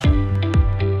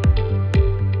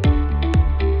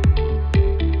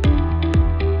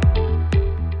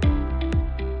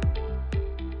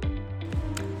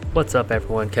What's up,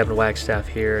 everyone? Kevin Wagstaff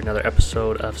here, another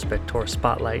episode of Spectora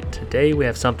Spotlight. Today we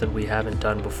have something we haven't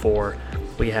done before.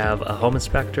 We have a home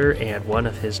inspector and one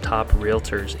of his top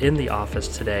realtors in the office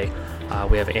today.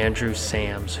 We have Andrew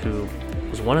Sams, who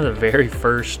was one of the very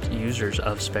first users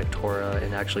of Spectora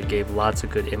and actually gave lots of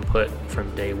good input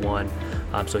from day one.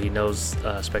 So he knows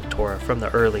Spectora from the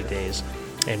early days.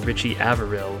 And Richie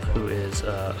Averill, who is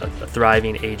a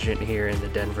thriving agent here in the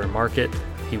Denver market.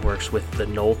 He works with the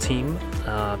Knoll team.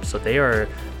 So they are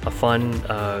a fun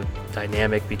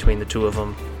dynamic between the two of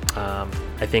them.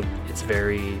 I think it's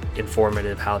very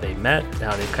informative how they met,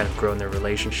 how they've kind of grown their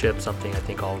relationship, something I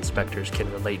think all inspectors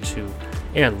can relate to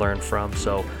and learn from.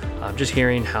 So just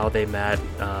hearing how they met,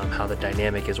 how the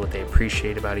dynamic is, what they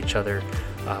appreciate about each other,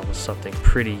 was something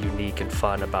pretty unique and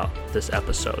fun about this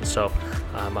episode. So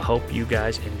I hope you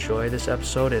guys enjoy this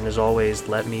episode. And as always,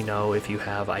 let me know if you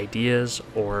have ideas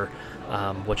or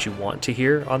what you want to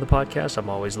hear on the podcast. I'm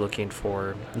always looking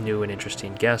for new and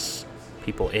interesting guests,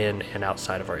 people in and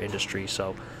outside of our industry.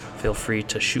 So feel free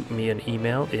to shoot me an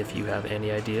email if you have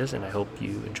any ideas, and I hope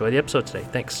you enjoy the episode today.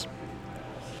 Thanks.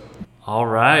 All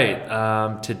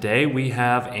right. Today we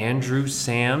have Andrew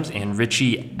Sams and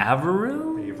Richie Averill.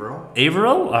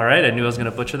 Averill? All right. I knew I was going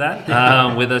to butcher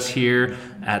that. With us here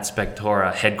at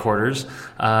Spectora headquarters.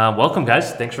 Welcome,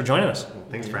 guys. Thanks for joining us.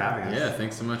 Thanks for having us. Yeah,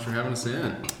 thanks so much for having us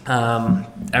in.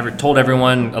 Told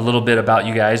everyone a little bit about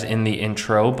you guys in the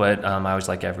intro, but I always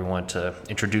like everyone to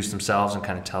introduce themselves and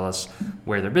kind of tell us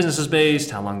where their business is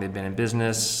based, how long they've been in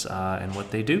business, and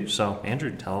what they do. So,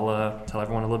 Andrew, tell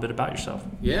everyone a little bit about yourself.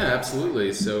 Yeah,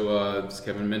 absolutely. So, as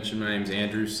Kevin mentioned, my name's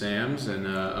Andrew Sams, and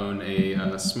own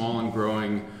a small and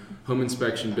growing home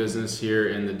inspection business here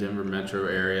in the Denver metro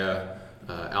area.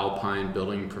 Alpine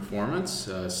Building Performance.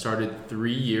 Started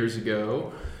 3 years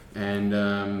ago,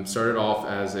 and started off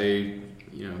as a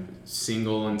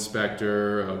single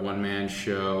inspector, a one-man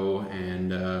show,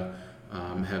 and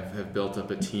have built up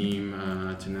a team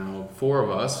to now 4 of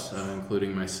us,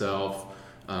 including myself,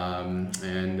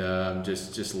 and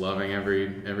just loving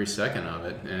every second of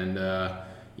it. And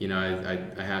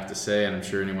I have to say, and I'm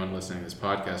sure anyone listening to this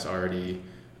podcast already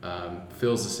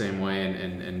feels the same way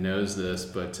and knows this,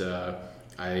 but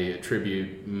I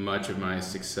attribute much of my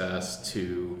success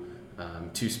to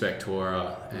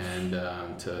Spectora and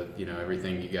to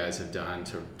everything you guys have done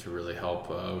to really help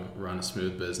run a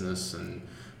smooth business and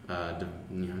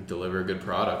deliver a good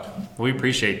product. We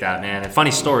appreciate that, man. And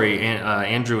funny story,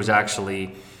 Andrew was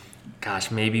actually,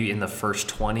 maybe in the first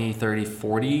 20, 30,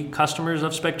 40 customers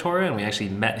of Spectora, and we actually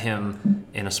met him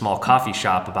in a small coffee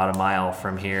shop about a mile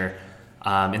from here.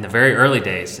 In the very early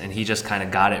days, and he just kind of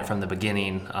got it from the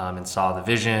beginning and saw the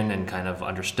vision and kind of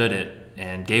understood it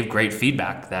and gave great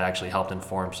feedback that actually helped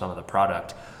inform some of the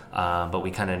product. But we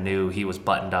kind of knew he was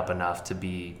buttoned up enough to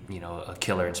be, a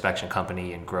killer inspection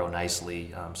company and grow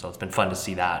nicely. So it's been fun to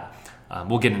see that.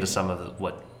 We'll get into some of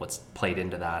what's played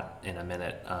into that in a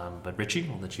minute. But Richie,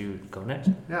 we'll let you go next.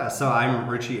 Yeah, so I'm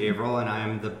Richie Averill, and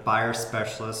I'm the buyer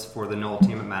specialist for the Knoll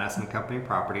team at Madison Company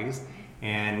Properties.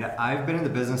 And I've been in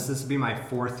the business, this will be my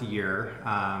 4th year.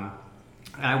 And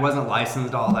I wasn't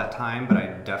licensed all that time, but I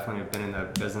definitely have been in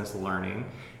the business learning.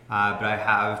 But I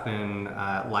have been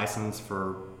licensed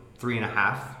for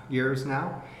 3.5 years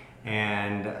now.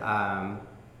 And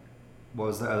what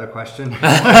was the other question?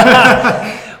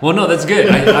 Well, no, that's good.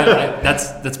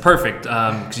 That's perfect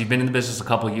because you've been in the business a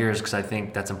couple of years, because I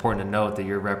think that's important to note that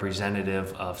you're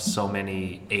representative of so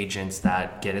many agents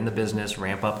that get in the business,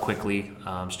 ramp up quickly,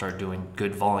 start doing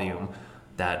good volume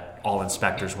that all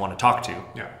inspectors want to talk to.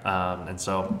 Yeah. And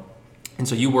so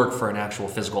you work for an actual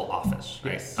physical office,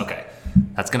 right? Yes. Okay.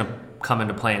 That's going to come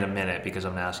into play in a minute, because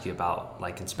I'm going to ask you about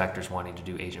inspectors wanting to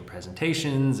do agent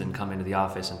presentations and come into the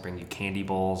office and bring you candy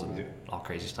bowls and all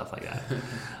crazy stuff like that.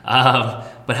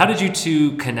 But how did you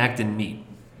two connect and meet?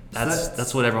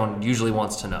 That's what everyone usually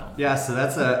wants to know. Yeah, so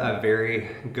that's a very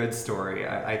good story,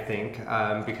 I think,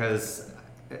 because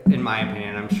in my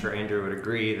opinion, I'm sure Andrew would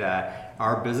agree, that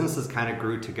our businesses kind of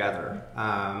grew together.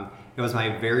 It was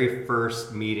my very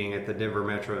first meeting at the Denver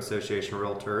Metro Association of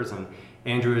Realtors, and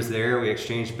Andrew was there. We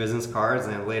exchanged business cards,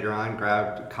 and then later on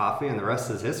grabbed coffee, and the rest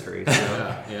is history.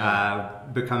 So,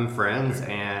 become friends,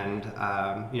 and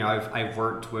I've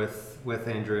worked with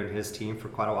Andrew and his team for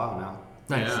quite a while now.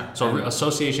 Nice. Yeah. So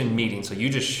association meeting. So you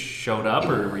just showed up,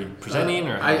 or were you presenting,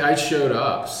 or I showed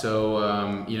up.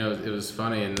 So it was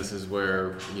funny, and this is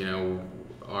where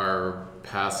our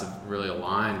paths have really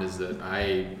aligned. Is that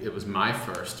it was my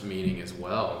first meeting as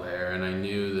well there, and I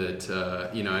knew that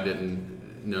I didn't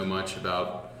know much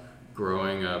about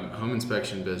growing a home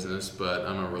inspection business, but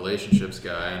I'm a relationships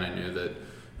guy, and I knew that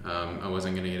I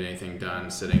wasn't going to get anything done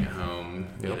sitting at home,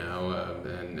 Yep.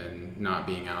 and not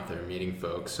being out there meeting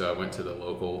folks. So I went to the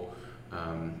local,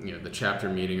 the chapter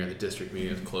meeting or the district meeting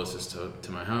that was closest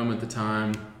to my home at the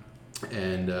time,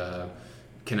 and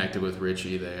connected with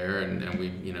Richie there, and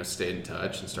we stayed in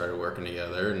touch and started working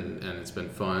together, and it's been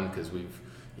fun because we've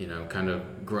kind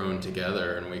of grown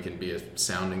together, and we can be a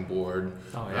sounding board,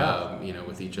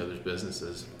 with each other's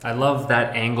businesses. I love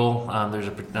that angle. There's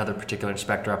another particular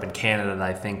inspector up in Canada that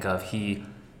I think of. He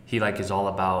is all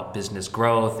about business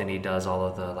growth, and he does all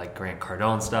of the Grant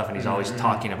Cardone stuff, and he's always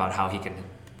talking about how he can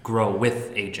grow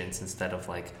with agents instead of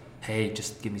hey,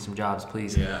 just give me some jobs,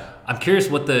 please. Yeah. I'm curious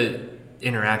what the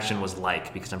interaction was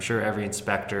like, because I'm sure every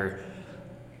inspector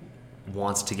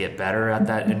wants to get better at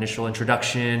that initial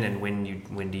introduction, and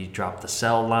when do you drop the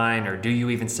sell line, or do you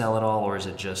even sell at all, or is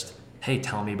it just, hey,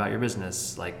 tell me about your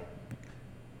business?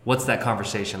 What's that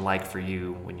conversation like for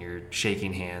you when you're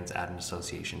shaking hands at an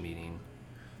association meeting?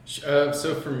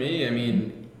 So for me, I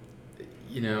mean,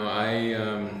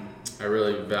 I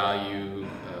really value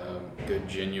good,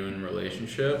 genuine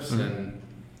relationships, and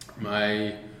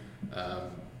my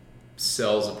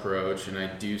sales approach, and I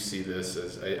do see this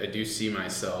as I do see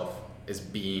myself as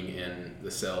being in the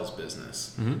sales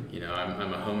business.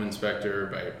 I'm a home inspector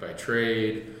by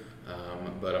trade,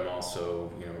 but I'm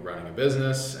also running a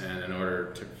business, and in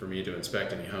order for me to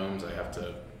inspect any homes, I have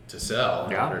to sell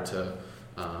in order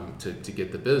to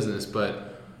get the business.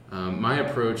 But my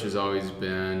approach has always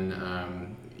been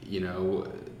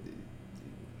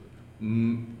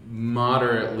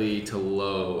moderately to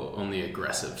low on the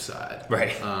aggressive side,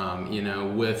 right?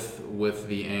 With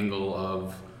the angle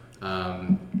of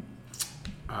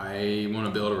I want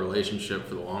to build a relationship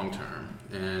for the long term,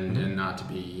 and not to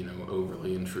be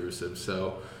overly intrusive.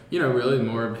 So really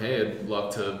more, hey, I'd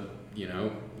love to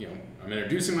I'm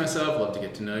introducing myself, love to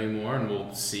get to know you more, and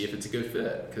we'll see if it's a good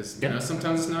fit, because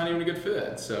sometimes it's not even a good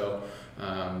fit. So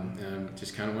and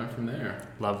just kind of went from there.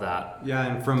 Love that. Yeah,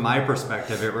 and from my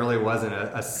perspective, it really wasn't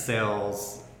a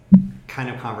sales kind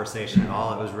of conversation at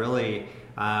all. It was really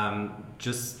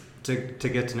just to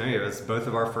get to know you. It was both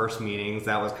of our first meetings.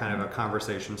 That was kind of a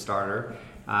conversation starter.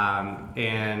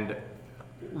 And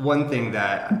one thing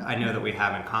that I know that we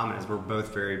have in common is we're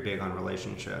both very big on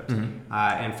relationships.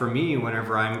 And for me,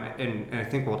 whenever and I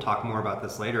think we'll talk more about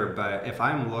this later, but if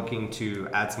I'm looking to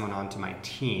add someone onto my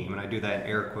team, and I do that in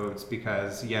air quotes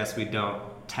because yes, we don't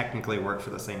technically work for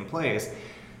the same place,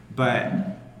 but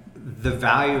the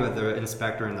value of the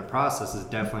inspector in the process is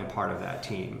definitely part of that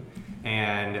team.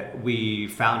 And we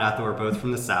found out that we're both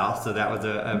from the South, so that was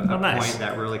a nice point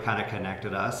that really kind of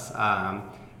connected us.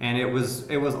 And it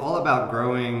was all about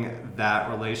growing that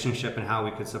relationship and how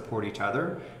we could support each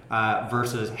other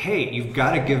versus, hey, you've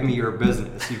got to give me your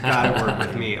business. You've got to work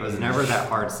with me. It was never that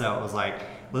hard sell. It was like,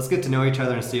 let's get to know each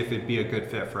other and see if it'd be a good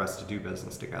fit for us to do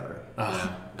business together.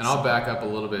 Yeah. And I'll back up a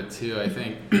little bit too. I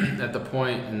think at the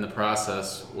point in the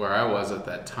process where I was at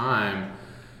that time,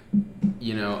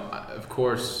 of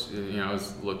course, I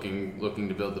was looking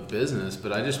to build the business,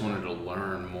 but I just wanted to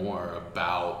learn more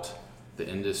about the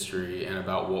industry and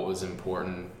about what was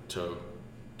important to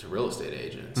real estate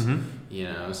agents.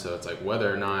 So it's like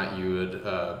whether or not you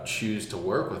would choose to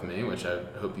work with me, which I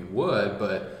hope you would,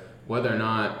 but whether or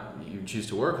not you choose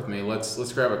to work with me,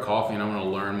 let's grab a coffee, and I want to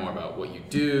learn more about what you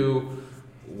do,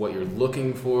 what you're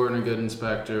looking for in a good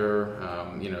inspector,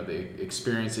 the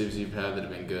experiences you've had that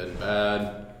have been good and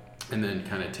bad, and then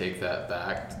kind of take that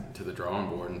back to the drawing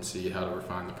board and see how to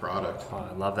refine the product. Oh,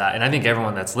 I love that. And I think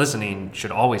everyone that's listening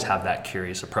should always have that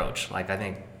curious approach. I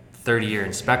think 30-year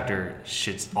inspector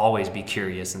should always be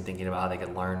curious and thinking about how they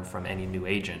could learn from any new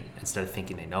agent instead of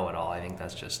thinking they know it all. I think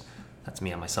that's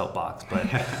me on my soapbox. But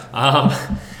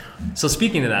so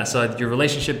speaking of that, so your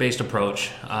relationship-based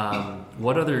approach,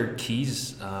 what other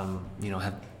keys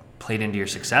have played into your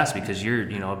success? Because you're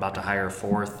about to hire a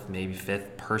fourth, maybe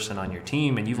fifth person on your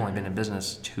team, and you've only been in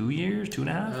business 2 years,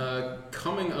 2.5?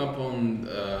 Coming up on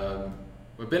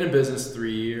I've been in business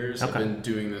 3 years. Okay. I've been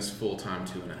doing this full-time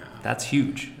 2.5. That's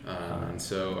huge. And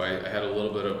so I had a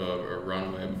little bit of a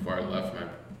runway before I left my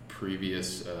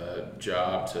previous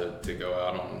job to go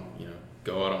out on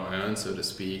my own, so to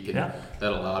speak, and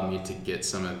that allowed me to get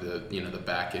some of the the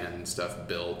back end stuff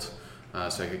built,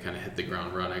 so I could kind of hit the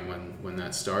ground running when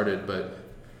that started. But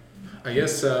I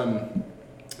guess kind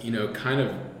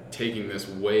of taking this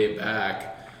way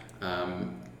back,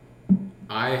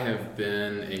 I have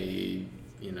been a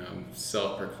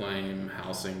self-proclaimed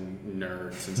housing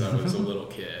nerd since I was a little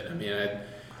kid. I mean,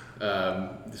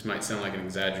 this might sound like an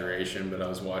exaggeration, but I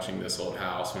was watching This Old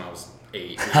House when I was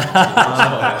 8.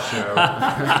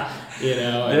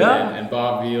 And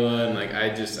Bob Vila, and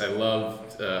I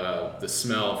loved the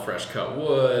smell of fresh cut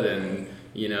wood, and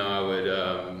I would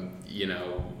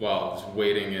while I was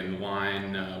waiting in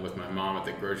line with my mom at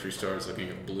the grocery store, I was looking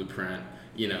at blueprint,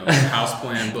 house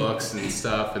plan books and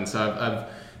stuff. And so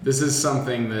this is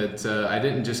something that I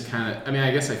didn't just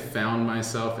I guess I found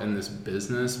myself in this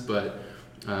business, but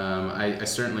I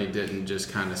certainly didn't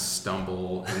just kind of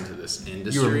stumble into this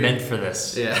industry. You were meant for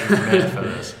this. Yeah. You were meant for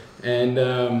this. And,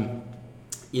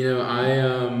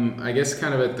 I guess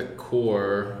kind of at the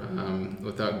core,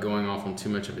 without going off on too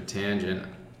much of a tangent,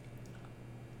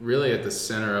 really at the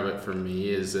center of it for me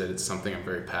is that it's something I'm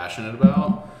very passionate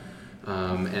about.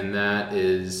 And that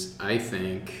is, I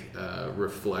think,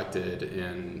 reflected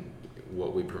in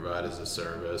what we provide as a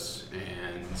service.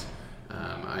 And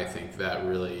I think that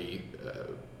really,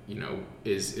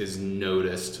 is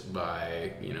noticed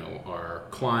by, our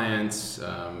clients,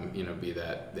 be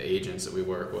that the agents that we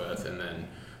work with, and then,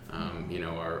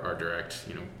 our direct,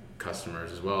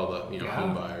 customers as well, the,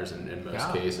 home buyers in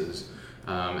most cases.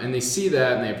 And they see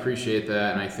that and they appreciate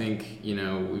that. And I think,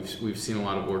 we've seen a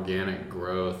lot of organic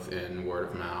growth in word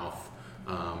of mouth,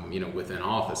 within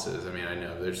offices. I mean, I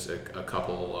know there's a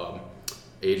couple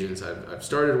agents I've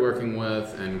started working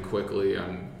with, and quickly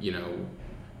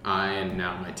I and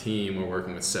now my team, we're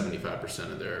working with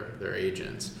 75% of their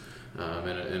agents in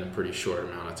a pretty short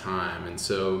amount of time. And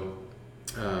so,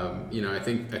 I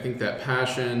think that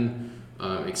passion,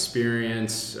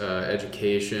 experience,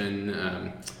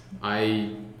 education.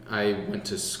 I went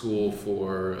to school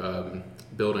for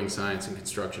building science and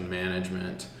construction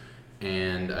management,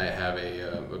 and I have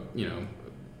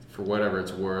for whatever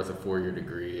it's worth, a 4-year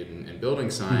degree in building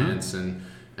science, and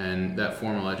that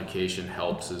formal education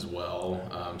helps as well.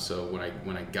 So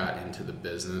when I got into the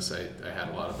business, I had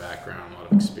a lot of background, a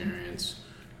lot of experience,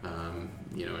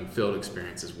 and field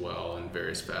experience as well in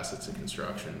various facets of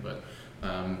construction. But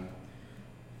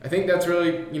I think that's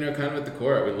really, kind of at the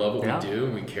core. We love what we do,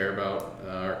 and we care about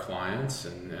our clients,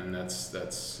 and that's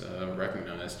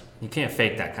recognized. You can't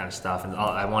fake that kind of stuff, and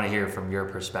I want to hear from your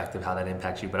perspective how that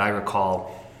impacts you. But I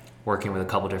recall working with a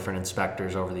couple different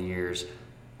inspectors over the years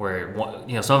where,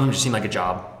 some of them just seem like a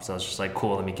job. So it's just like,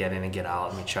 cool, let me get in and get out,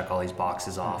 let me check all these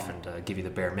boxes off and give you the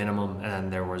bare minimum. And then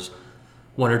there was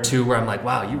one or two where I'm like,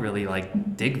 wow, you really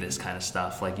dig this kind of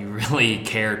stuff. Like, you really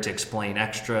care to explain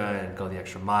extra and go the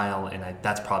extra mile. And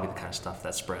that's probably the kind of stuff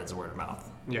that spreads word of mouth.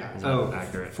 Yeah. Is that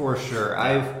accurate? For sure.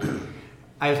 Yeah.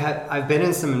 I've been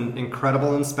in some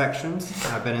incredible inspections.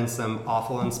 I've been in some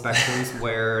awful inspections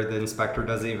where the inspector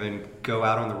doesn't even go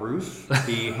out on the roof.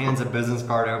 He hands a business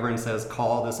card over and says,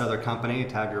 call this other company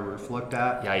to have your roof looked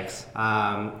at. Yikes.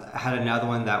 I had another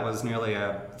one that was nearly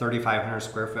a 3,500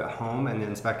 square foot home, and the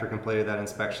inspector completed that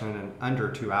inspection in under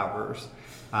 2 hours.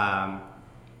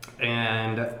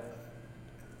 And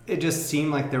it just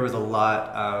seemed like there was a lot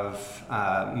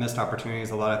of missed opportunities,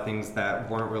 a lot of things that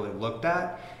weren't really looked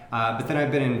at. But then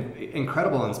I've been in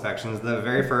incredible inspections. The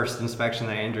very first inspection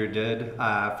that Andrew did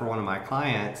for one of my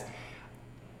clients,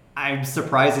 I'm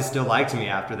surprised he still liked me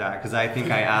after that, because I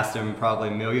think I asked him probably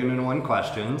 1,000,001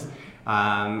 questions.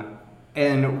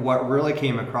 And what really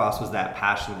came across was that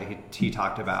passion that he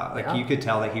talked about. Like, you could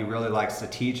tell that he really likes to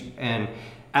teach. And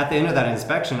at the end of that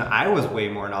inspection, I was way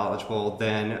more knowledgeable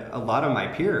than a lot of my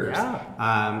peers.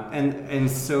 Yeah. And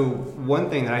so one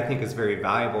thing that I think is very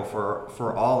valuable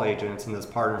for all agents in this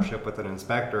partnership with an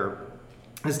inspector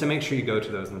is to make sure you go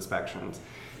to those inspections.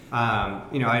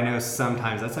 I know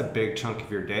sometimes that's a big chunk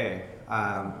of your day,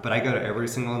 but I go to every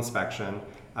single inspection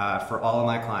for all of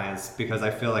my clients, because I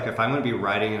feel like if I'm going to be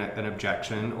writing an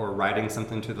objection or writing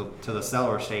something to the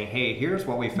seller saying, hey, here's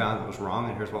what we found that was wrong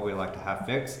and here's what we'd like to have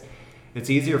fixed, it's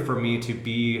easier for me to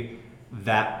be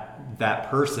that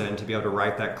person, to be able to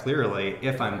write that clearly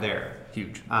if I'm there.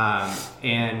 Huge.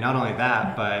 And not only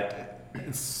that, but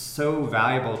it's so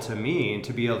valuable to me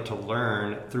to be able to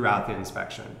learn throughout the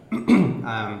inspection.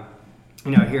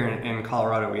 Here in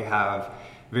Colorado, we have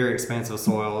very expensive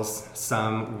soils,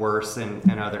 some worse in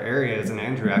other areas. And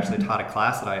Andrew actually taught a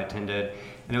class that I attended,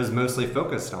 and it was mostly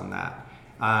focused on that.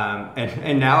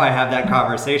 And now I have that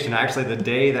conversation. Actually, the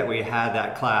day that we had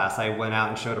that class, I went out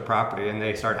and showed a property, and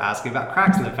they started asking about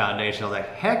cracks in the foundation. I was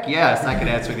like, heck yes, I can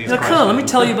answer these questions. Come on, let me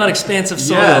tell you about expansive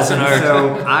soils. Yes,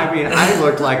 so I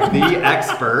looked like the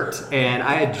expert, and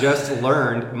I had just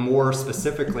learned more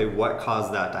specifically what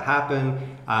caused that to happen.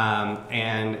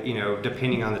 And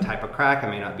depending on the type of crack, it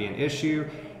may not be an issue.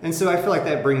 And so I feel like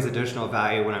that brings additional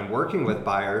value when I'm working with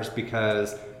buyers,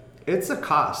 because it's a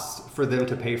cost for them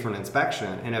to pay for an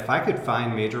inspection. And if I could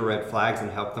find major red flags and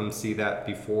help them see that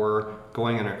before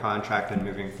going under contract and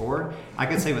moving forward, I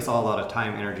could save us all a lot of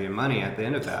time, energy, and money at the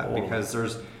end of that. Because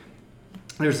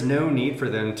there's no need for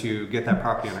them to get that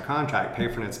property under contract, pay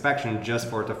for an inspection just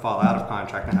for it to fall out of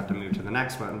contract and have to move to the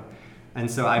next one. And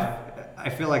so I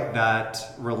feel like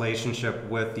that relationship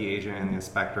with the agent and the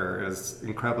inspector is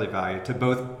incredibly valuable to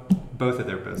both of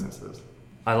their businesses.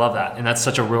 I love that. And that's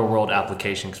such a real world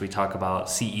application, because we talk about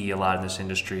CE a lot in this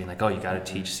industry, and like, oh, you got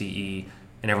to teach CE,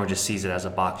 and everyone just sees it as a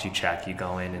box you check. You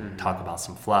go in and talk about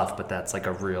some fluff, but that's like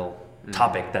a real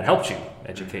topic that helps you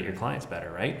educate your clients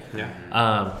better, right?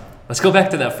 Yeah. Let's go back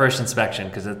to that first inspection,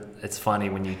 because it's funny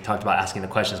when you talked about asking the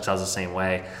questions, because I was the same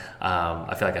way.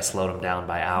 I feel like I slowed them down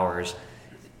by hours.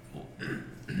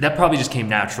 That probably just came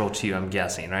natural to you, I'm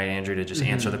guessing, right, Andrew, to just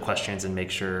answer the questions and make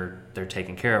sure they're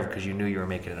taken care of, because you knew you were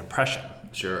making an impression.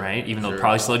 Sure. Right? Even though it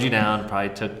probably slowed you down,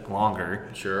 probably took longer.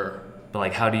 Sure. But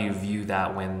like, how do you view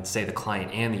that when, say, the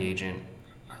client and the agent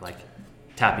are like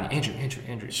tapping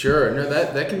Andrew? Sure. No,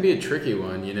 that can be a tricky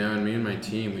one, and me and my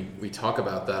team, we talk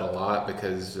about that a lot,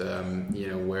 because,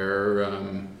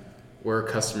 we're a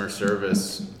customer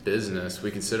service business.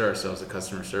 We consider ourselves a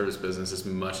customer service business as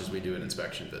much as we do an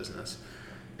inspection business.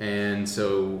 And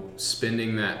so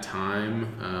spending that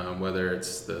time, whether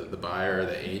it's the buyer or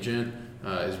the agent,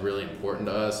 is really important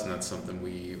to us, and that's something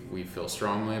we feel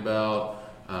strongly about.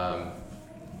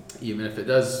 Even if it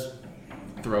does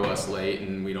throw us late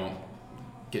and we don't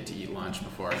get to eat lunch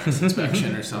before our next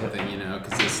inspection or something,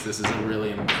 because this is a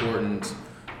really important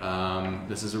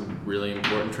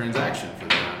transaction for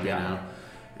them,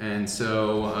 And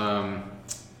so,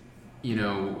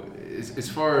 as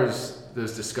far as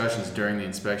those discussions during the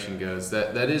inspection goes,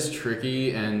 that is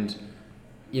tricky, and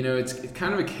it's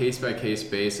kind of a case-by-case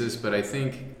basis, but I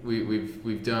think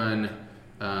we've done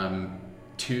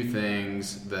two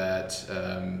things that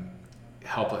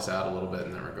help us out a little bit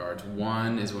in that regard.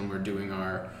 One is when we're doing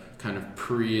our kind of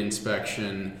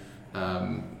pre-inspection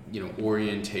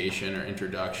orientation or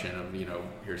introduction of,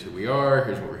 here's who we are,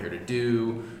 here's what we're here to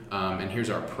do, and here's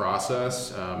our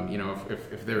process.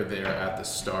 If they're there at the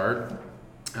start,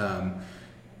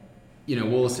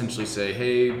 we'll essentially say,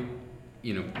 hey,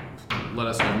 let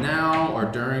us know now or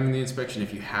during the inspection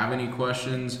if you have any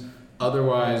questions.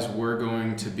 Otherwise, we're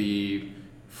going to be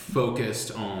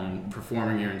focused on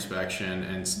performing your inspection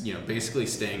and, basically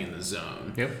staying in the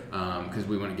zone. Yep. Because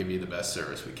we want to give you the best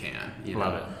service we can.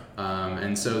 Love it.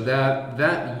 And so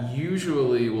that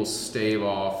usually will stave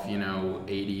off,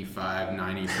 85,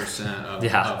 90%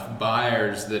 of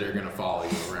buyers that are going to follow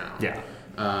you around. Yeah.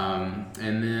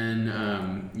 And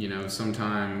then,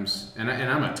 sometimes, and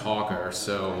I'm a talker,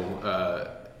 so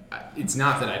it's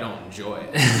not that I don't enjoy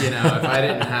it. If I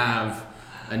didn't have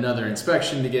another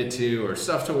inspection to get to or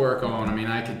stuff to work on,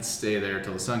 I could stay there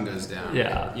till the sun goes down.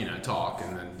 Yeah. And, talk,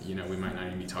 and then, we might not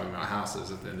even be talking about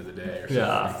houses at the end of the day or something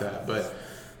like that.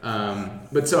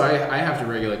 But so I have to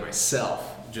regulate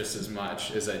myself just as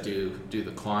much as I do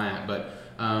the client. But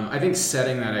I think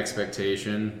setting that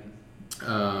expectation,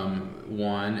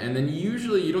 one, and then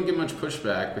usually you don't get much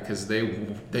pushback because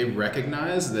they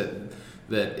recognize that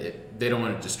they don't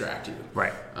want to distract you.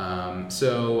 Right.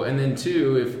 So, and then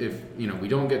two, if we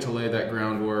don't get to lay that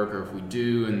groundwork, or if we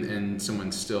do and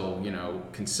someone's still,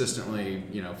 consistently,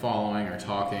 following or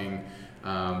talking,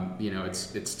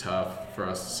 it's tough for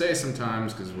us to say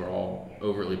sometimes because we're all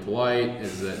overly polite,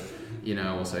 is that,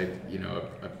 we'll say,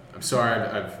 I'm sorry,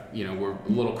 we're a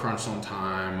little crunched on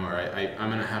time, or I'm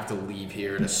going to have to leave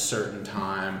here at a certain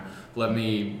time. Let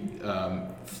me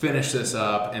finish this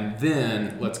up, and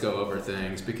then let's go over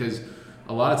things. Because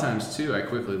a lot of times, too, I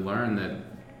quickly learned that,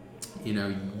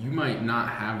 you might not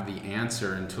have the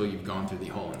answer until you've gone through the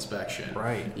whole inspection.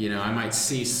 Right. I might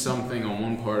see something on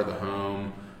one part of the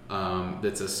home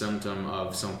that's a symptom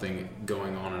of something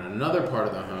going on in another part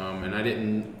of the home, and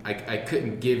I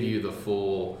couldn't give you the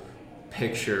full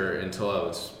picture until I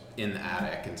was in the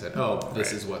attic and said,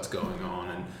 this is what's going on,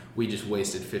 and we just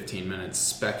wasted 15 minutes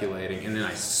speculating, and then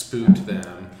I spooked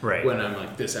them when I'm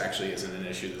like, this actually isn't an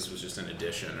issue, this was just an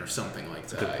addition or something like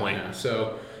that. Good point.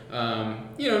 So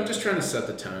I'm just trying to set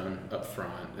the tone up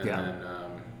front, and then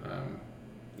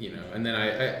and then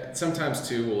I sometimes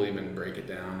too will even break it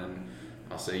down, and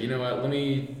I'll say,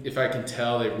 if I can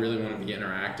tell they really want to be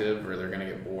interactive or they're going to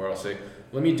get bored, I'll say,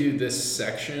 let me do this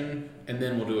section, and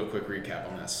then we'll do a quick recap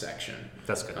on that section.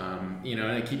 That's good. And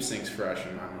it keeps things fresh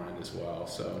in my mind as well.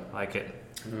 So I like it.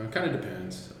 It kind of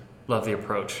depends. Love the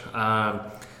approach.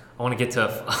 I want to get to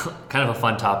kind of a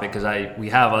fun topic because we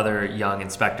have other young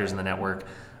inspectors in the network,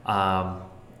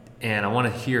 and I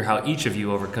want to hear how each of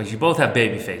you because you both have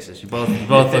baby faces. You both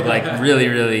look like really,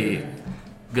 really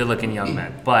good-looking young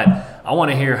men. But I want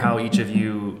to hear how each of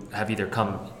you have either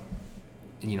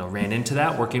ran into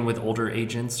that working with older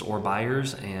agents or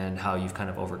buyers, and how you've kind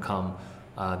of overcome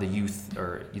the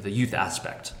youth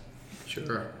aspect?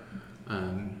 Sure.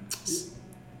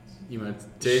 You want to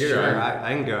take it? Sure,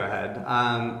 I can go ahead.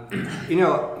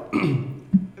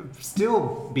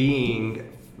 Still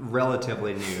being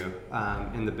relatively new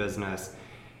in the business,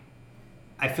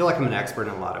 I feel like I'm an expert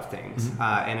in a lot of things.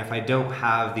 And if I don't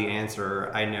have the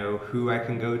answer, I know who I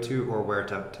can go to or where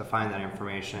to find that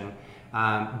information.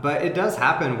 But it does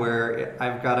happen where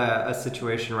I've got a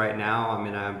situation right now.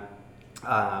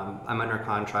 I'm under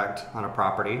contract on a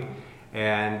property,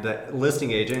 and the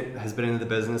listing agent has been in the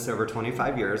business over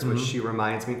 25 years, which she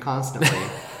reminds me constantly.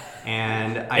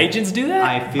 And Agents do that?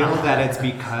 I feel that it's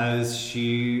because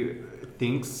she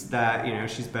thinks that,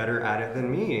 she's better at it than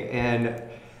me. And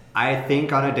I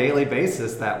think on a daily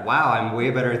basis that, wow, I'm way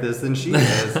better at this than she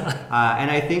is. And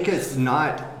I think it's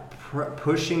not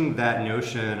pushing that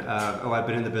notion of, I've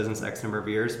been in the business X number of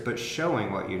years, but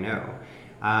showing what you know.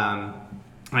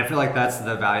 I feel like that's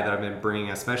the value that I've been bringing,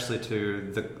 especially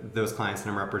to those clients that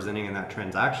I'm representing in that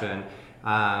transaction.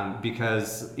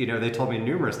 Because, they told me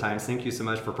numerous times, thank you so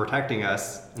much for protecting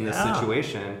us in this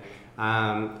situation.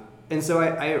 And so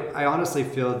I honestly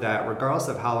feel that regardless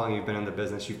of how long you've been in the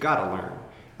business, you've got to learn.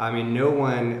 No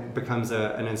one becomes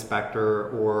an inspector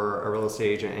or a real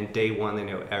estate agent and day one they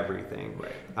know everything,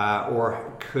 right?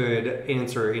 Or could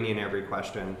answer any and every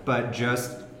question. But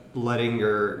just letting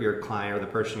your client or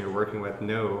the person you're working with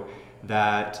know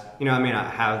that, I may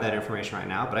not have that information right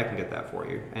now, but I can get that for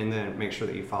you, and then make sure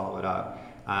that you follow it up.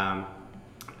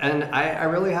 And I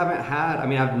really haven't had,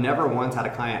 I've never once had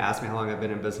a client ask me how long I've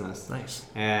been in business. Nice.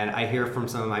 And I hear from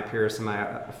some of my peers, some of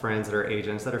my friends that are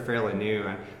agents that are fairly new,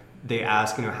 and they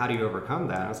ask, how do you overcome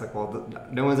that? And I was like, well,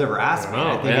 no one's ever asked me.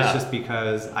 I think it's just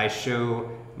because I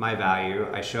show my value,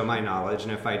 I show my knowledge,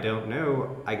 and if I don't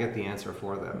know, I get the answer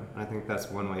for them. And I think that's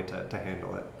one way to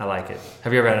handle it. I like it.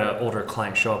 Have you ever had an older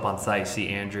client show up on site, see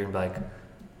Andrew, and be like,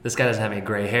 this guy doesn't have any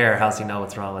gray hair, how's he know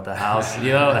what's wrong with the house?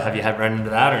 Have you had run into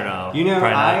that or no?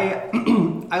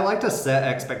 I like to set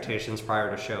expectations prior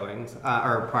to showings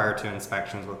or prior to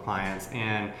inspections with clients.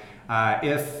 And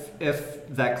if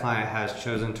that client has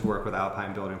chosen to work with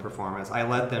Alpine Building Performance, I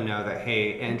let them know that,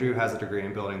 hey, Andrew has a degree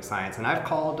in building science, and I've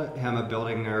called him a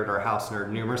building nerd or house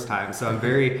nerd numerous times. So I'm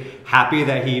very happy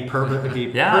that he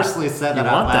personally said that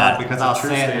out loud, because I'll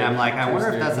say it and I'm like, I wonder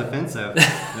if that's offensive.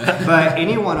 But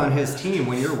anyone on his team,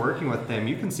 when you're working with them,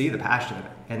 you can see the passion,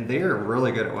 and they're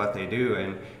really good at what they do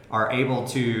and are able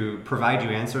to provide you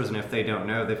answers. And if they don't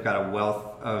know, they've got a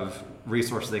wealth of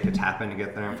resources they could tap in to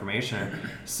get their information.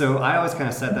 So I always kind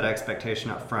of set that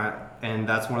expectation up front, and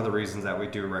that's one of the reasons that we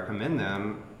do recommend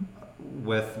them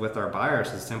with our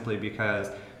buyers, is simply because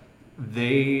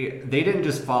they didn't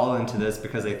just fall into this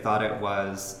because they thought it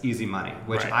was easy money,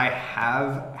 which I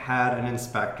have had an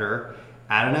inspector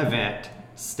at an event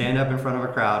stand up in front of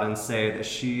a crowd and say that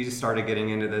she started getting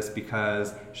into this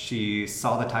because she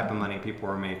saw the type of money people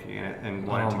were making and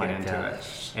wanted to get into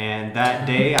it. And that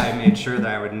day I made sure that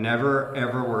I would never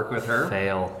ever work with her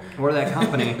or that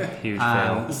company. Huge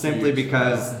fail. Simply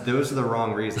because those are the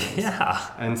wrong reasons.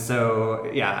 And so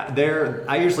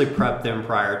I usually prep them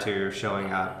prior to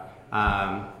showing up,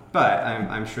 but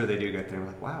I'm sure they do get there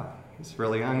like, wow, he's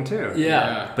really young too.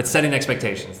 But setting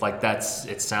expectations, like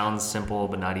it sounds simple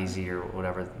but not easy, or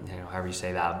whatever, however you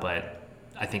say that. But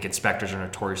I think inspectors are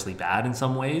notoriously bad in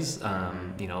some ways.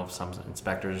 Some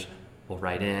inspectors will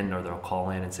write in or they'll call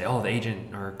in and say, the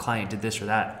agent or client did this or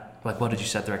that. Like, well, did you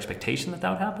set their expectation that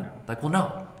would happen? Like, well,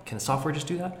 no. Can the software just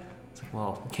do that? It's like,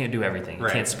 well, it can't do everything.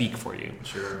 It can't speak for you.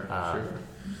 Sure.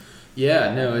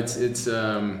 Yeah, no, it's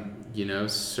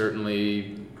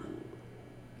certainly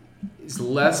it's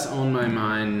less on my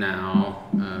mind now,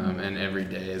 and every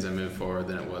day as I move forward,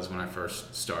 than it was when I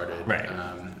first started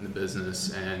in the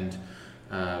business. And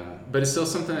but it's still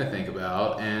something I think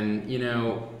about, and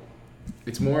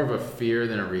it's more of a fear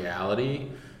than a reality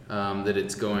that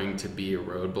it's going to be a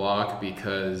roadblock,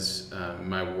 because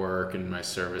my work and my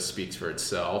service speaks for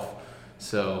itself.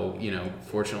 So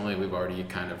fortunately, we've already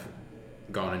kind of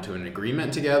gone into an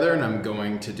agreement together, and I'm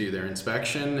going to do their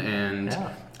inspection, and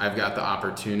I've got the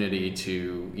opportunity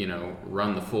to,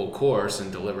 run the full course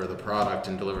and deliver the product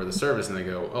and deliver the service. And they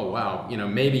go, oh, wow,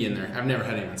 maybe in there, I've never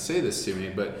had anyone say this to me,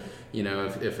 but,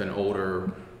 if an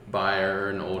older buyer,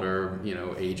 an older,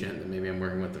 agent that maybe I'm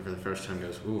working with for the first time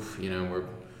goes, oof, we're a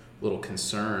little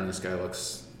concerned. This guy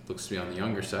looks to be on the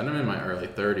younger side. I'm in my early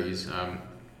 30s,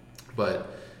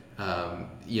 but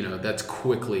that's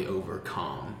quickly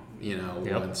overcome.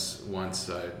 Once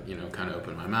I, kind of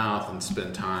open my mouth and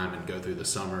spend time and go through the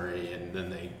summary, and then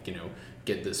they,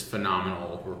 get this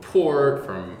phenomenal report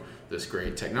from this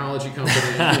great technology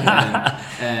company,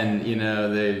 and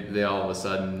they all of a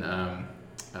sudden,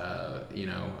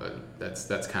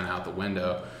 that's kind of out the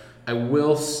window. I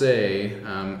will say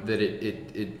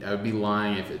that I would be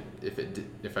lying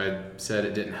if I said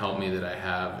it didn't help me that I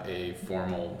have a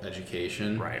formal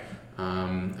education. Right. I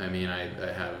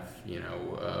have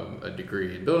a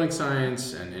degree in building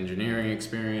science and engineering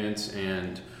experience,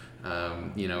 and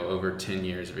over 10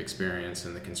 years of experience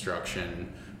in the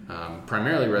construction,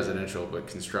 primarily residential, but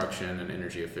construction and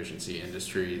energy efficiency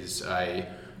industries. I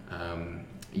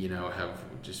have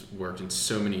just worked in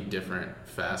so many different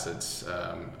facets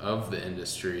of the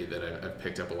industry that I've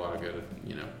picked up a lot of good,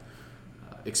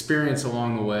 experience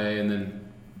along the way. And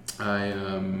then I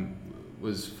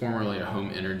was formerly a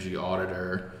home energy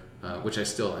auditor, which I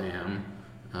still am.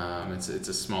 It's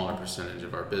a smaller percentage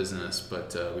of our business,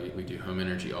 but we do home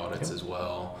energy audits as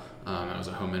well. I was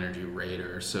a home energy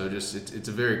rater, so just it's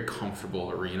a very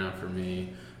comfortable arena for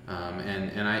me.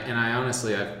 And I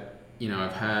honestly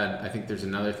I think there's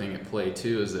another thing at play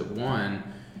too, is that one,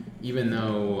 even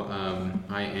though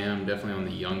I am definitely on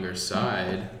the younger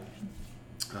side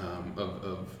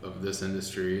of this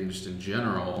industry and just in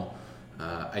general,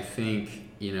 I think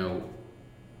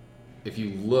if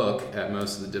you look at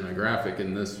most of the demographic,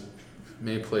 and this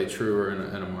may play truer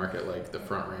in a market like the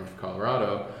Front Range of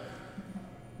Colorado,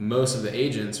 most of the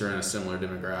agents are in a similar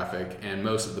demographic, and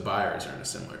most of the buyers are in a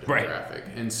similar demographic.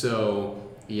 Right. And so,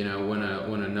 when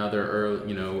another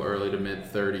early to mid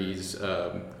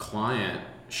 30s client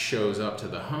shows up to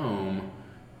the home,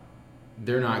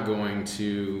 they're not going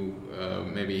to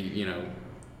maybe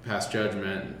pass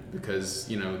judgment because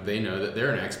they know that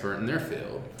they're an expert in their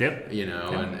field. Yep.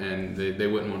 And they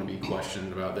wouldn't want to be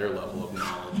questioned about their level of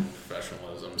knowledge and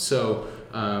professionalism. So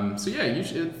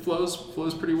it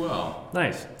flows pretty well.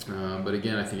 Nice. But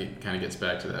again, I think it kind of gets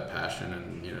back to that passion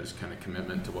and just kind of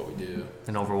commitment to what we do.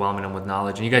 And overwhelming them with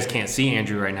knowledge. And you guys can't see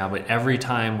Andrew right now, but every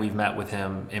time we've met with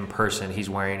him in person,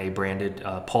 he's wearing a branded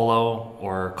polo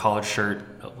or collared shirt,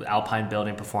 Alpine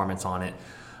Building Performance on it.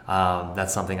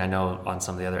 That's something I know on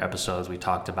some of the other episodes we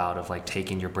talked about, of like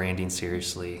taking your branding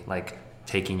seriously, like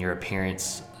taking your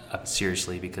appearance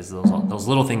seriously, because those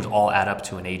little things all add up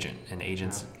to an agent, and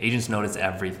agents notice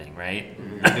everything, right?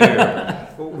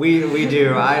 We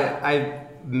do. I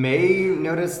may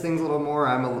notice things a little more.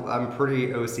 I'm pretty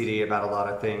OCD about a lot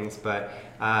of things, but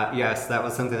yes, that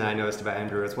was something that I noticed about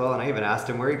Andrew as well, and I even asked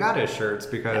him where he got his shirts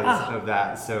because of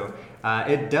that. So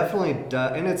it definitely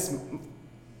does, and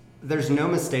there's no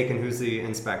mistake in who's the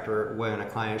inspector when a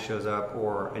client shows up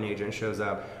or an agent shows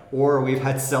up, or we've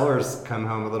had sellers come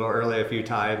home a little early a few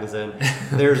times, and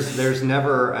there's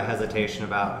never a hesitation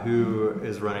about who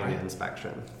is running the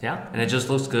inspection. Yeah, and it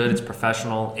just looks good. It's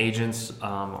professional. Agents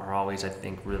are always, I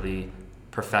think, really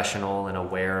professional and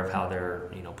aware of how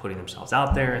they're putting themselves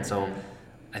out there, and so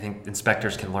I think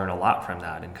inspectors can learn a lot from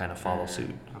that and kind of follow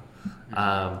suit.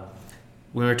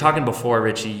 When we were talking before,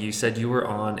 Richie, you said you were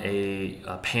on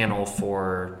a panel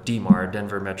for DMAR,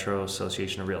 Denver Metro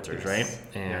Association of Realtors, yes. Right?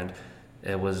 And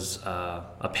it was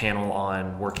a panel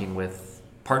on working with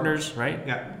partners, right?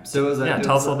 Yeah. So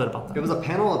tell us a little bit about that. It was a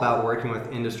panel about working with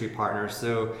industry partners,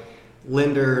 so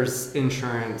lenders,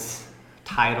 insurance,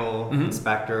 title,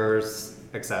 inspectors,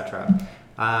 etc.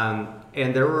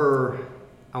 And there were,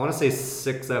 I want to say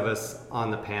 6 of us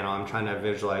on the panel. I'm trying to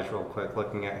visualize real quick,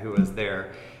 looking at who was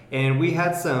there. And we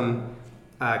had some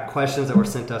questions that were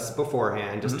sent to us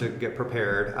beforehand just to get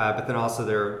prepared, but then also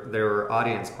there were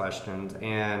audience questions.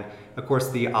 And of course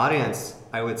the audience,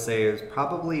 I would say, is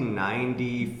probably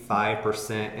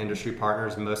 95% industry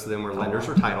partners. Most of them were lenders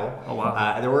or title. Oh,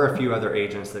 wow. There were a few other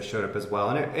agents that showed up as well.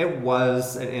 And it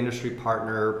was an industry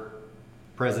partner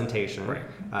presentation.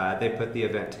 Right. They put the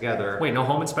event together. Wait, no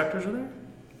home inspectors were there?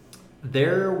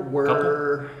 There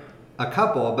were... A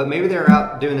couple, but maybe they're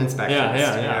out doing inspections.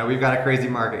 Yeah. We've got a crazy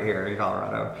market here in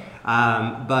Colorado.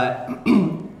 But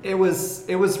it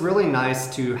was really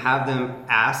nice to have them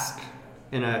ask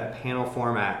in a panel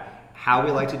format how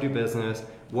we like to do business,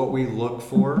 what we look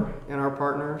for in our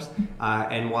partners,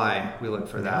 and why we look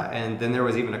for that. And then there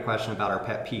was even a question about our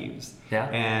pet peeves. Yeah.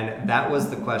 And that was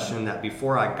the question that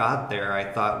before I got there,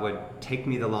 I thought would take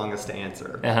me the longest to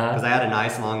answer. Because I had a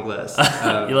nice long list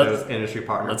of those industry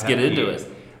partners. Let's get into it.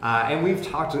 And we've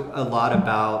talked a lot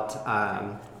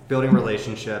about building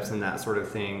relationships and that sort of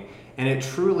thing. And it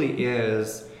truly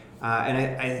is,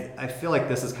 and I feel like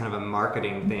this is kind of a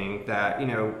marketing thing that,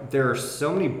 there are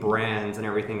so many brands and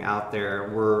everything out there.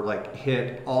 We're like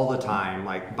hit all the time,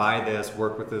 like buy this,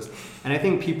 work with this. And I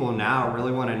think people now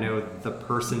really want to know the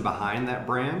person behind that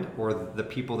brand or the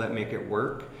people that make it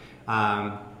work.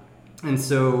 And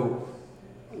so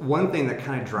one thing that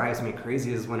kind of drives me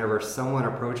crazy is whenever someone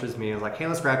approaches me and is like, hey,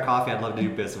 let's grab coffee, I'd love to do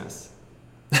business.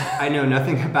 I know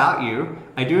nothing about you.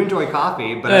 I do enjoy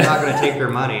coffee, but I'm not going to take your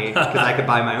money because I could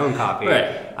buy my own coffee. Right.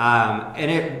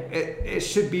 And it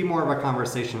should be more of a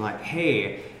conversation like,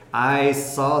 hey, I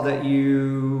saw that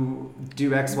you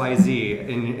do XYZ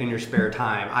in your spare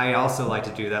time. I also like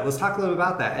to do that. Let's talk a little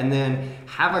about that. And then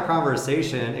have a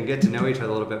conversation and get to know each other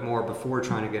a little bit more before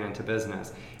trying to get into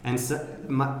business. And so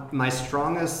my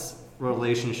strongest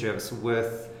relationships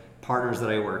with partners that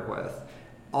I work with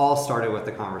all started with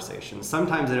the conversation.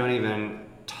 Sometimes they don't even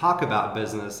talk about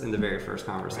business in the very first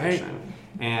conversation.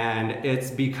 Right. And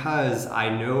it's because I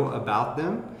know about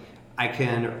them. I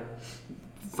can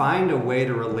find a way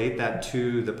to relate that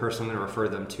to the person I'm going to refer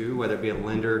them to, whether it be a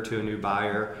lender to a new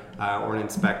buyer or an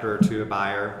inspector to a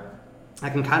buyer. I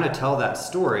can kind of tell that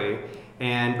story.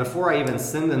 And before I even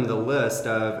send them the list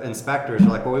of inspectors,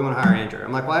 they're like, well, we want to hire Andrew.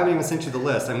 I'm like, well, I haven't even sent you the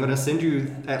list. I'm going to send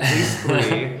you at least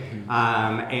 3.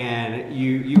 And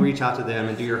you reach out to them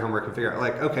and do your homework and figure out,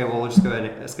 like, okay, well, we'll just go ahead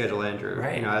and schedule Andrew,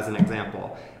 right, as an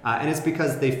example. And it's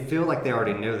because they feel like they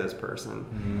already know this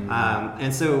person.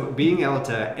 And so being able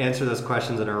to answer those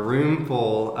questions in a room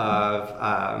full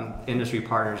of industry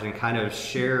partners and kind of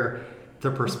share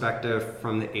the perspective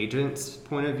from the agent's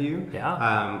point of view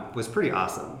was pretty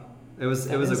awesome. It was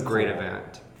a great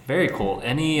event. Very cool.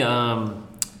 Any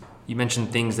you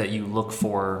mentioned things that you look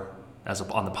for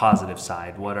on the positive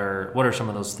side. What are some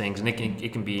of those things? And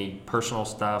it can be personal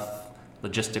stuff,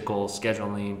 logistical,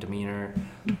 scheduling, demeanor.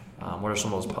 What are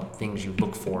some of those things you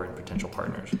look for in potential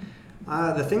partners?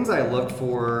 The things I looked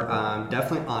for,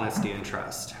 definitely honesty and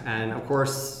trust. And of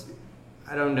course,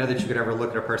 I don't know that you could ever look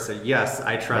at a person and say, yes,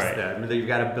 I trust them. You've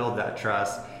got to build that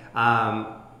trust.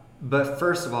 But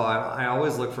first of all, I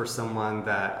always look for someone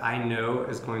that I know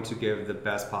is going to give the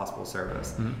best possible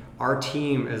service. Mm-hmm. Our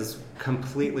team is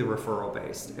completely referral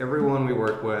based. Everyone we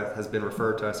work with has been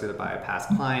referred to us either by a past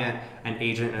client, an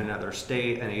agent in another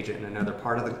state, an agent in another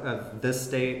part of this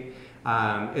state.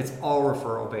 It's all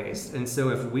referral based. And so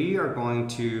if we are going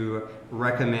to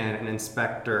recommend an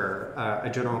inspector, a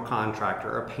general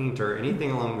contractor, a painter, anything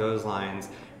along those lines,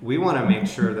 we want to make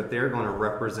sure that they're going to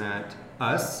represent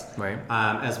us, right,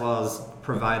 as well as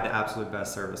provide the absolute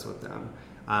best service with them.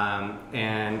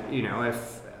 And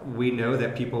if we know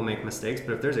that people make mistakes,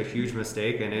 but if there's a huge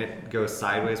mistake and it goes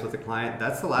sideways with the client,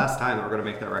 that's the last time that we're going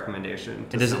to make that recommendation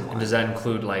to someone. Does that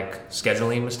include like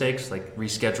scheduling mistakes, like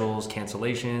reschedules,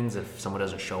 cancellations, if someone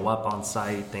doesn't show up on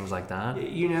site, things like that?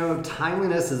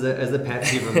 Timeliness is a pet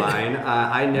peeve of mine.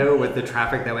 I know with the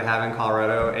traffic that we have in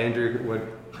Colorado, Andrew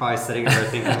would probably sitting there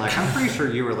thinking like, I'm pretty sure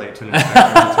you were late to an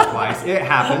inspection once or twice. It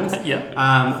happens.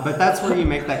 But that's where you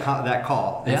make that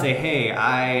call and say, hey,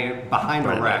 I behind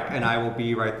a wreck and I will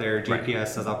be right there. GPS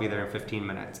says I'll be there in 15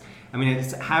 minutes. I mean,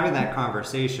 it's having that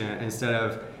conversation instead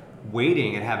of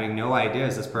waiting and having no idea,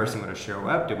 is this person going to show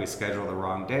up? Did we schedule the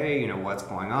wrong day? What's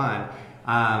going on?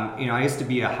 I used to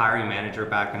be a hiring manager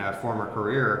back in a former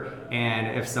career,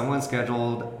 and if someone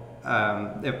scheduled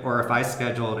if I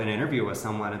scheduled an interview with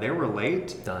someone and they were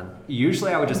late, done.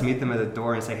 Usually I would just meet them at the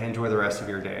door and say, hey, enjoy the rest of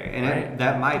your day. And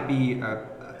that might be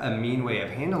a mean way of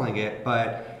handling it,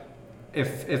 but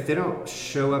if they don't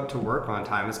show up to work on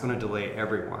time, it's going to delay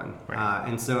everyone. Right.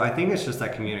 And so I think it's just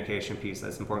that communication piece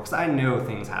that's important, because I know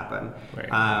things happen.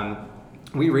 Right.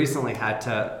 We recently had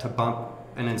to bump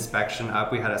an inspection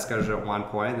up. We had it scheduled at one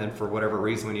point, and then for whatever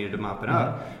reason we needed to bump it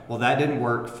up. Well, that didn't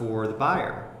work for the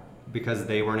buyer, because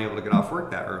they weren't able to get off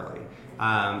work that early.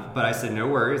 But I said, no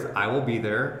worries, I will be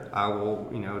there. I will,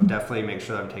 definitely make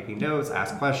sure that I'm taking notes,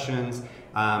 ask questions.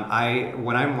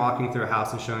 When I'm walking through a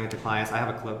house and showing it to clients, I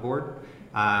have a clipboard.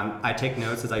 I take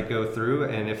notes as I go through,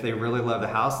 and if they really love the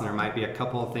house and there might be a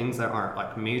couple of things that aren't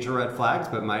like major red flags,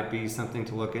 but might be something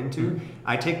to look into,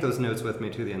 I take those notes with me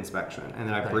to the inspection, and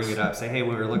then I bring it up, say, hey,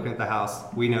 when we were looking at the house,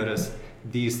 we noticed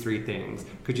these 3 things.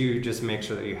 Could you just make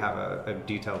sure that you have a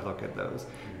detailed look at those?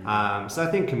 So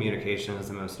I think communication is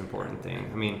the most important thing.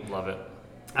 I mean, love it.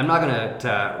 I'm not going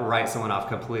to write someone off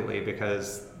completely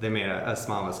because they made a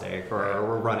small mistake or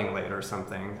were running late or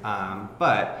something.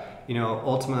 But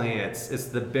ultimately it's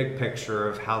the big picture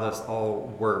of how this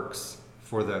all works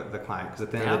for the client. Because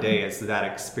at the end of the day, it's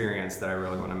that experience that I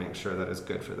really want to make sure that is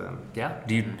good for them. Yeah.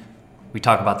 We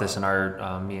talk about this in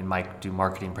our, me and Mike do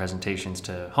marketing presentations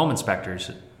to home inspectors,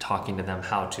 talking to them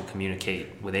how to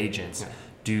communicate with agents. Yeah.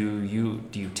 Do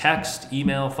you text,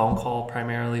 email, phone call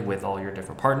primarily with all your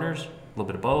different partners? A little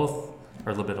bit of both,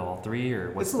 or a little bit of all 3,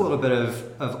 or what's It's a little bit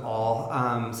of all.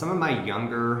 Some of my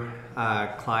younger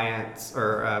clients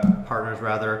or partners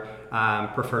rather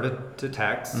prefer to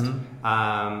text.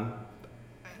 Mm-hmm.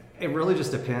 It really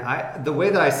just depends. The way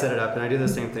that I set it up, and I do the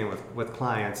same thing with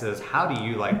clients, is how do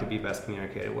you like to be best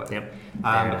communicated with? Yep.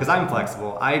 Because I'm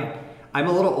flexible. I'm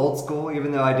a little old school,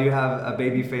 even though I do have a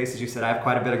baby face. As you said, I have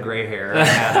quite a bit of gray hair. I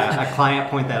had a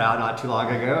client point that out not too long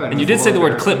ago. And you did say the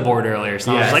word clipboard earlier,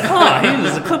 so I was like, he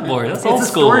uses a clipboard. That's old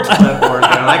school. It's a storage clipboard,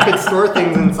 though. I could store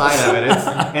things inside of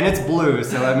it. It's blue,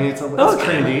 so I mean, it's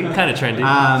trendy. Kind of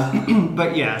trendy.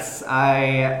 But yes,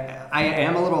 I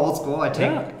am a little old school. I take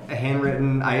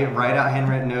I write out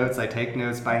handwritten notes. I take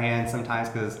notes by hand sometimes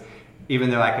because even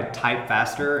though I could type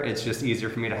faster, it's just easier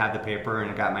for me to have the paper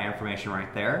and got my information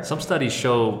right there. Some studies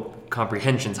show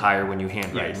comprehension's higher when you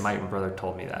handwrite. Yes. My brother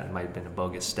told me that. It might have been a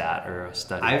bogus stat or a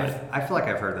study. I feel like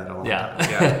I've heard that a lot.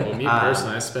 Yeah. Well, me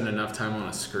personally, I spend enough time on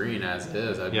a screen as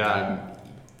is. I'm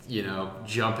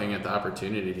jumping at the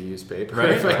opportunity to use paper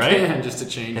if I can, just to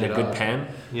change and it a good up. pen.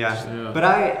 Yeah. But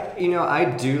I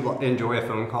do enjoy a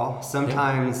phone call.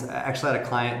 Sometimes, actually, I had a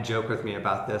client joke with me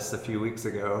about this a few weeks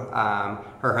ago.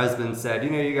 Her husband said,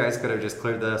 you guys could have just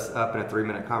cleared this up in a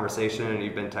 3-minute conversation and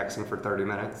you've been texting for 30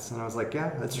 minutes. And I was like,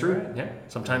 yeah, that's true. Right. Yeah,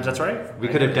 sometimes that's right. We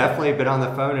could have definitely been on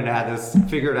the phone and had this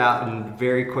figured out and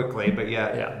very quickly, but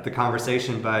the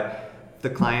conversation. But the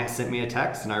client sent me a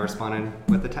text and I responded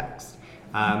with the text.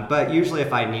 But usually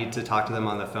if I need to talk to them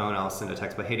on the phone, I'll send a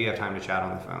text, but hey, do you have time to chat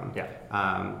on the phone?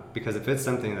 Yeah. Because if it's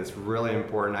something that's really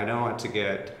important, I don't want to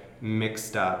get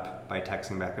mixed up by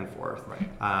texting back and forth. Right.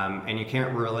 And you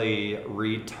can't really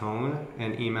read tone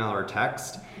in email or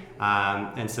text.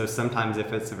 And so sometimes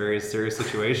if it's a very serious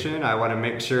situation, I want to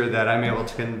make sure that I'm able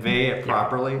to convey it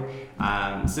properly.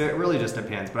 So it really just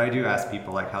depends. But I do ask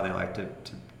people like how they like to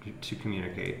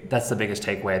communicate. That's the biggest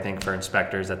takeaway, I think, for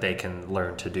inspectors that they can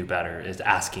learn to do better is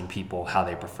asking people how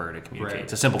they prefer to communicate. Right.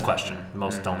 It's a simple question.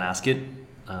 Most don't ask it.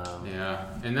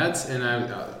 And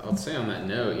I'll say on that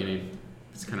note,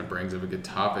 this kind of brings up a good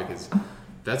topic.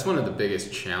 That's one of the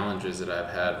biggest challenges that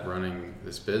I've had running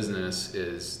this business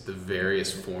is the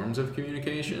various forms of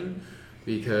communication,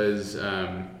 because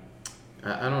I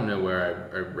don't know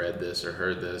where I read this or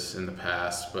heard this in the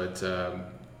past, but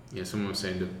someone was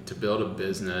saying to build a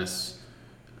business,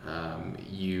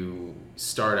 you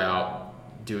start out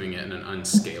doing it in an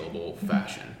unscalable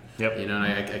fashion. Yep. And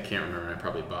I can't remember. I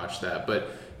probably botched that,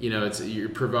 but you're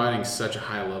providing such a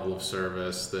high level of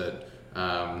service that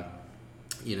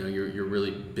you're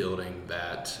really building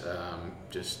that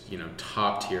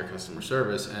top tier customer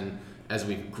service. And as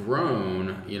we've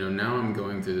grown, now I'm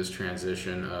going through this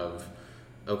transition of,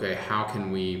 okay, how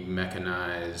can we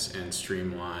mechanize and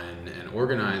streamline and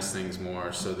organize things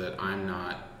more so that I'm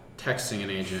not texting an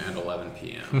agent at 11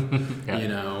 p.m.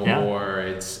 Or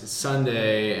it's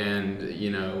Sunday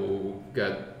and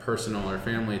got personal or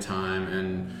family time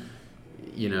and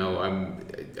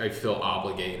I feel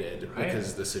obligated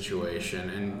because of the situation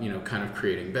and kind of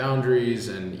creating boundaries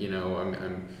and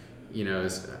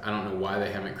I don't know why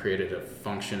they haven't created a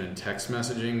function in text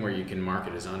messaging where you can mark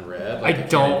it as unread. I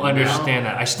don't understand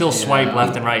that. I still swipe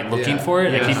left and right looking for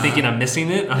it. I keep thinking I'm missing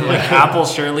it. I'm like, Apple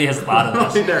surely has thought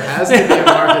of this. There has to be a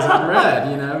mark as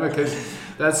unread, because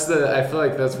I feel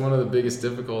like that's one of the biggest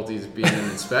difficulties being an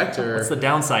inspector. What's the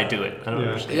downside to it? I don't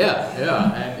understand.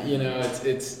 Yeah. And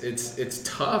it's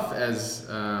tough as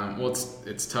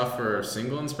it's tough for a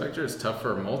single inspector. It's tough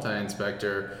for a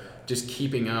multi-inspector. Just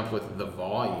keeping up with the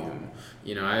volume.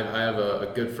 I have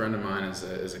a good friend of mine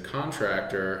as a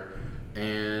contractor,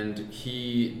 and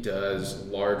he does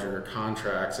larger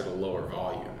contracts at a lower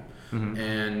volume. Mm-hmm.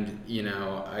 And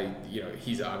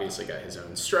he's obviously got his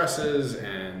own stresses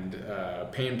and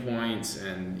pain points,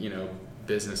 and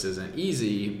business isn't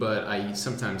easy. But I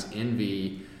sometimes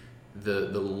envy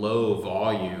the low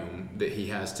volume that he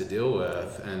has to deal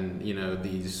with, and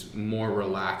these more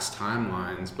relaxed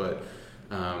timelines, but.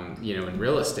 In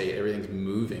real estate, everything's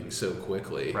moving so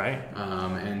quickly. Right.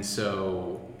 And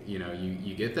so,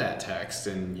 you get that text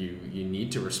and you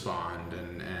need to respond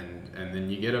and then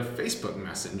you get a Facebook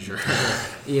Messenger,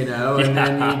 and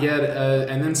then you get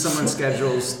and then someone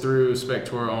schedules through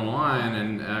Spectora Online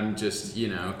and I'm just,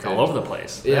 it's all over the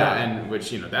place. Yeah. And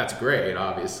which, that's great.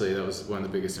 Obviously, that was one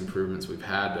of the biggest improvements we've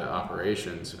had to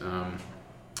operations.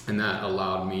 And that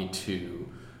allowed me to,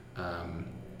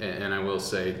 and I will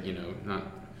say, not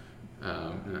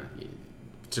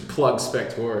to plug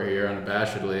Spectora here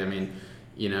unabashedly. I mean,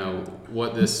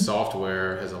 what this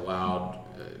software has allowed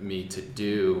me to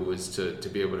do was to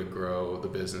be able to grow the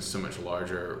business so much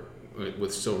larger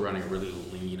with still running a really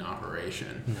lean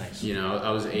operation. Nice. I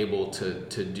was able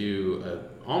to do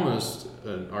almost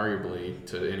arguably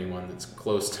to anyone that's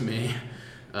close to me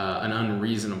an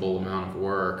unreasonable amount of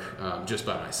work just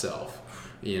by myself.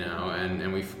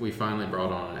 and we finally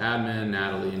brought on an admin,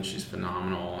 Natalie, and she's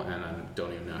phenomenal, and I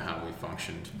don't even know how we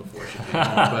functioned before she came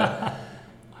on,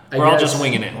 but we're all just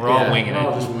winging it. We're all winging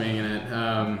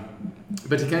it.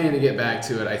 But to kind of get back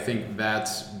to it, I think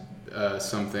that's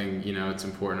something, it's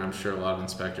important. I'm sure a lot of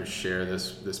inspectors share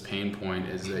this pain point,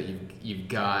 is that you've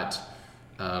got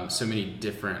so many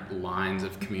different lines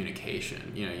of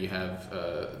communication. You have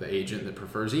the agent that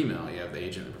prefers email, you have the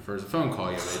agent that prefers a phone call,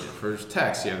 you have the agent that prefers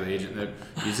text, you have the agent that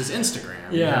uses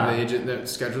Instagram, you have the agent that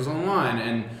schedules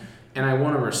online, and I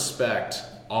want to respect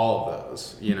all of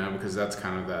those, because that's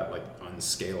kind of that like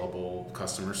unscalable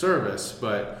customer service.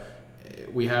 But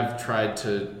we have tried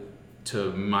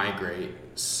to migrate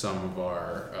some of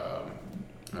our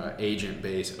agent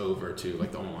base over to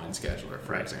like the online scheduler,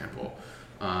 for example.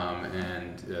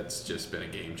 And that's just been a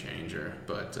game changer.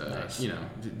 But nice.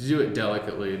 Do it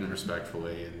delicately and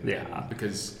respectfully, and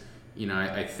because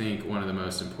I think one of the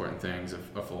most important things,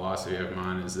 a philosophy of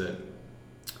mine, is that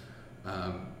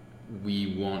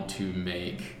we want to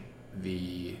make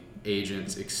the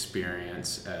agent's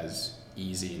experience as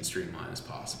easy and streamlined as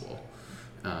possible.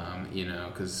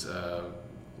 Because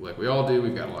like we all do,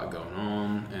 we've got a lot going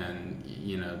on, and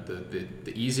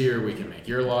the easier we can make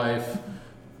your life,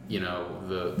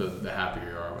 the happier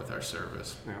you are with our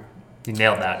service. Yeah. You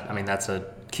nailed that. I mean, that's a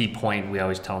key point we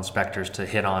always tell inspectors to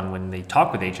hit on when they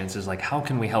talk with agents, is like, how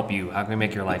can we help you? How can we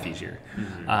make your life easier?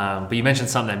 Mm-hmm. But you mentioned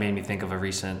something that made me think of a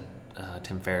recent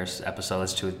Tim Ferriss episode.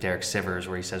 That's with Derek Sivers,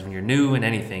 where he says, when you're new in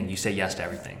anything, you say yes to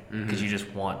everything because you just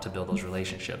want to build those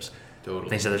relationships. Totally.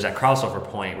 They said there's that crossover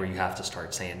point where you have to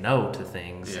start saying no to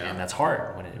things, and that's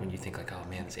hard when you think like, oh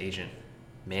man, this agent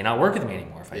may not work with me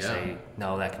anymore if I say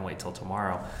no, that can wait till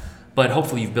tomorrow. But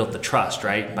hopefully you've built the trust,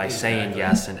 right, by saying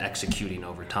yes and executing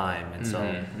over time. And so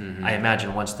I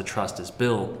imagine once the trust is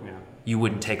built, you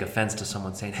wouldn't take offense to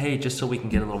someone saying, hey, just so we can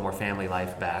get a little more family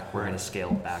life back, we're going to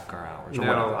scale back our hours.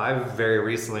 No, I've very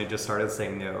recently just started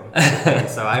saying no.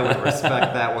 So I would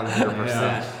respect that 100%.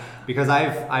 Yeah. Because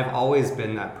I've always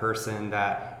been that person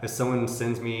that if someone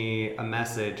sends me a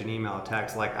message, an email, a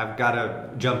text, like I've got to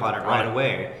jump on it right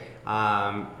away.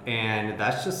 And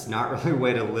that's just not really a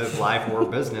way to live life or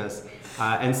business.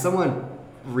 And someone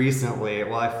recently,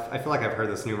 I feel like I've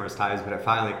heard this numerous times, but it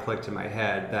finally clicked in my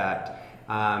head that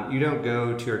you don't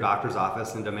go to your doctor's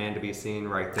office and demand to be seen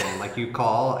right then. Like you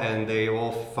call and they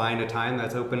will find a time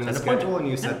that's open in the schedule and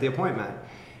you set the appointment.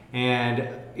 And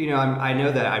I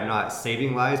know that I'm not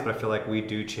saving lives, but I feel like we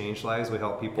do change lives. We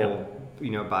help people,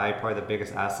 buy probably the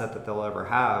biggest asset that they'll ever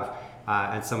have,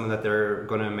 and someone that they're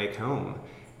going to make home.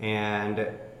 And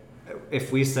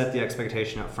if we set the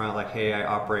expectation up front, like, hey, I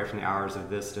operate from the hours of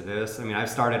this to this. I mean, I've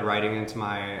started writing into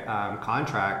my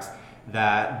contracts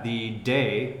that the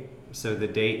day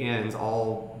ends,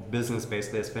 all business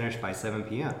basically is finished by 7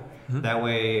 p.m. That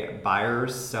way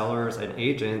buyers, sellers, and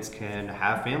agents can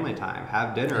have family time,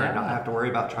 have dinner, and not have to worry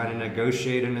about trying to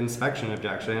negotiate an inspection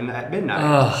objection at midnight.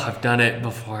 Oh, I've done it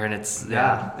before, and it's...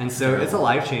 And so it's a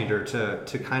life changer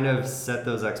to kind of set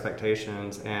those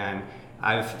expectations. And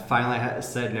I've finally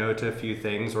said no to a few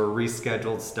things or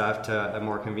rescheduled stuff to a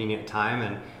more convenient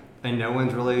time, and no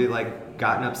one's really like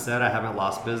gotten upset. I haven't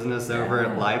lost business over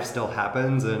it. Life still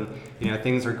happens, and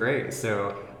things are great.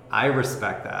 So I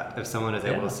respect that if someone is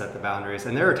able to set the boundaries.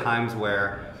 And there are times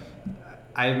where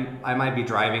I might be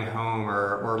driving home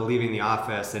or leaving the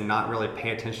office and not really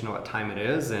pay attention to what time it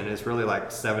is, and it's really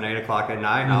like 7, 8 o'clock at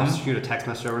night, and I'll shoot a text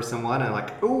message over to someone and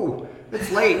like, ooh,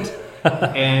 it's late.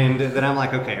 And then I'm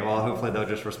like, okay, well, hopefully they'll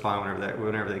just respond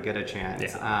whenever they get a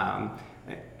chance.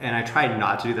 And I try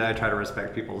not to do that. I try to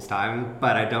respect people's time,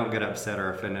 but I don't get upset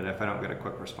or offended if I don't get a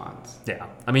quick response. Yeah.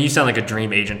 I mean, you sound like a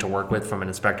dream agent to work with from an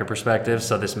inspector perspective,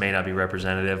 so this may not be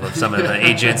representative of some of the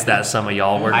agents that some of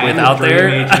y'all work with out there.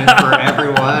 I am a dream agent for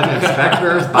everyone,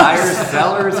 inspectors, buyers,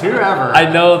 sellers, whoever.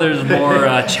 I know there's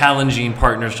more challenging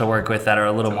partners to work with that are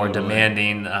a little more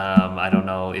demanding. I don't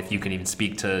know if you can even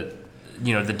speak to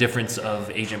the difference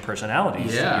of agent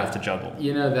personalities that you have to juggle.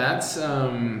 That's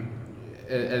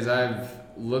as I've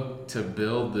looked to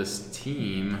build this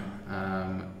team,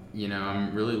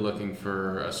 I'm really looking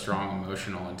for a strong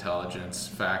emotional intelligence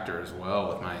factor as well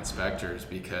with my inspectors,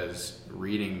 because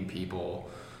reading people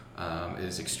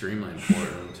is extremely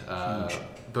important.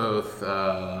 Both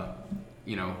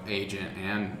agent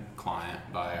and client,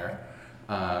 buyer.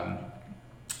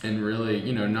 And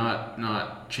really,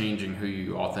 not changing who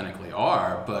you authentically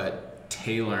are, but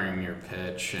tailoring your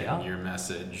pitch and your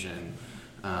message, and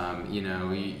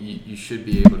you should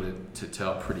be able to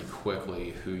tell pretty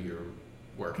quickly who you're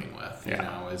working with.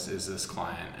 Is this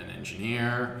client an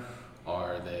engineer?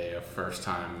 Are they a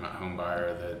first-time home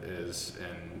buyer that is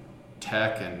in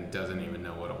tech and doesn't even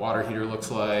know what a water heater looks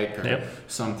like or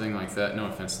something like that. No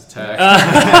offense to tech.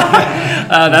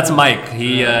 That's Mike.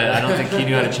 He I don't think he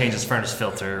knew how to change his furnace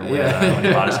filter when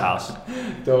he bought his house.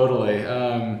 Totally.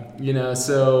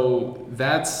 So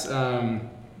that's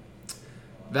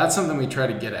something we try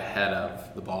to get ahead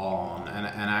of the ball on, and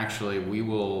actually we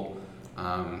will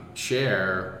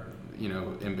share,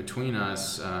 in between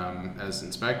us as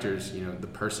inspectors, the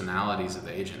personalities of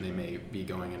the agent they may be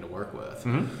going into work with.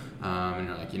 And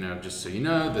you're like, just so you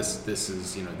know, this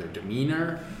is, their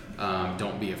demeanor.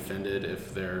 Don't be offended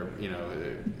if they're,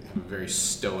 have a very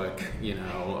stoic,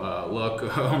 look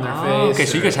on their face. Okay,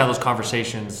 so you guys have those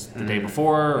conversations the day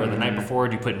before or the night before?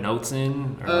 Do you put notes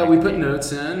in? We put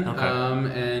notes in. Okay.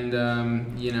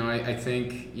 I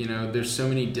think, there's so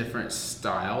many different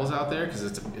styles out there because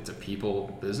it's a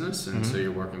people business, and so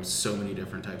you're working with so many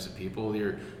different types of people.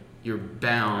 You're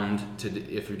bound to,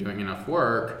 if you're doing enough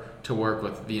work, to work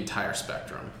with the entire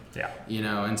spectrum. Yeah.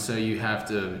 And so you have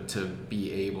to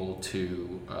be able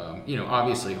to,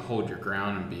 obviously hold your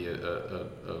ground and be a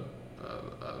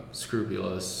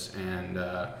scrupulous and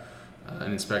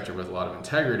an inspector with a lot of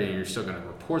integrity, and you're still going to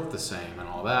report the same and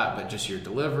all that, but just your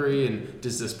delivery, and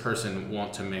does this person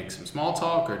want to make some small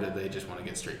talk, or do they just want to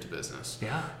get straight to business?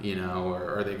 Yeah.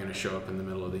 Or are they going to show up in the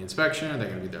middle of the inspection, or are they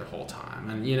going to be there the whole time?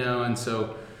 And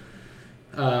so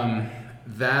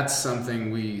that's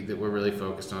something that we're really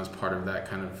focused on as part of that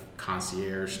kind of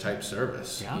concierge type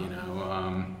service.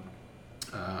 Yeah.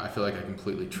 I feel like I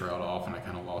completely trailed off and I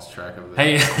kind of lost track of that.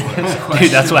 Hey,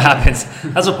 dude, that's what happens.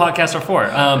 That's what podcasts are for.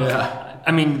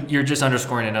 I mean, you're just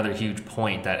underscoring another huge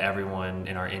point that everyone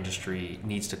in our industry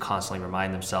needs to constantly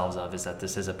remind themselves of, is that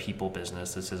this is a people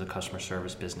business. This is a customer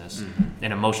service business.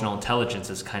 And emotional intelligence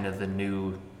is kind of the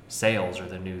new sales or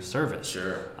the new service.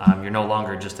 Sure. You're no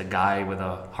longer just a guy with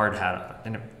a hard hat.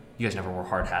 And you guys never wore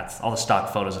hard hats. All the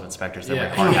stock photos of inspectors that wear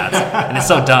hard hats. And it's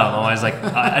so dumb. I'm always like,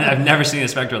 I've never seen an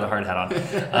inspector with a hard hat on. So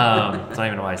I don't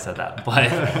even know why I said that.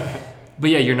 But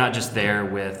yeah, you're not just there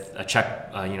with a check,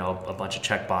 a bunch of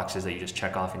check boxes that you just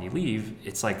check off and you leave.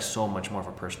 It's like so much more of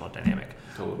a personal dynamic.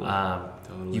 Totally.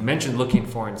 You mentioned looking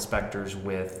for inspectors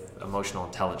with emotional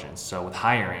intelligence. So with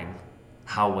hiring,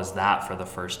 how was that for the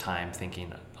first time,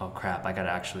 thinking, oh crap, I got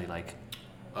to actually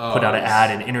put out an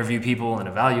ad and interview people and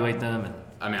evaluate them? And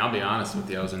I mean, I'll be honest with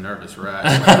you, I was a nervous wreck.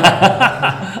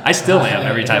 I still am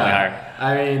every time I hire.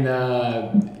 I mean,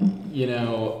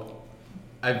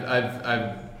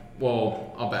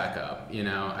 I'll back up.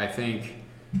 I think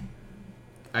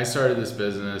I started this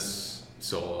business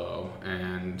solo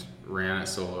and ran it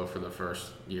solo for the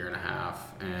first year and a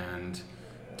half and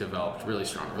developed really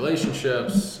strong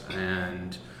relationships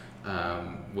and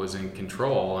was in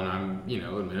control, and I'm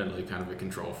admittedly kind of a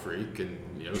control freak and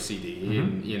OCD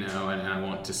and I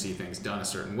want to see things done a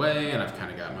certain way, and I've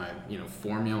kind of got my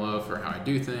formula for how I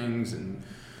do things, and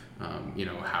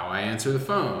how I answer the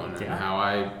phone and how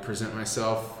I present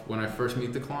myself when I first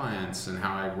meet the clients and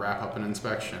how I wrap up an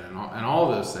inspection and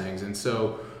all of those things. And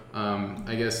so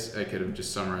I guess I could have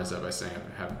just summarized that by saying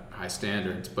I have high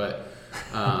standards, but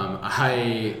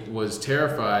I was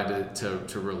terrified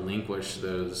to relinquish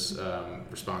those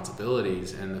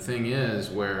responsibilities. And the thing is,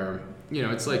 where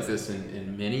it's like this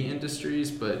in many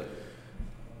industries, but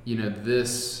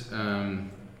this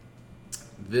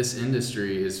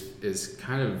industry is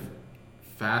kind of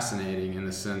fascinating in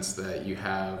the sense that you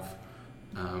have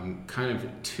kind of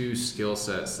two skill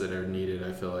sets that are needed,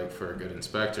 I feel like, for a good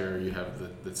inspector. You have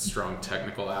the strong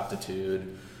technical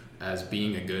aptitude as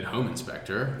being a good home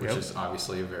inspector, which is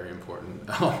obviously a very important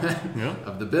element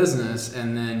of the business.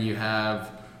 And then you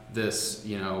have this,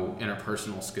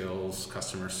 interpersonal skills,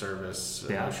 customer service,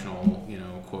 emotional,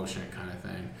 quotient kind of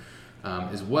thing.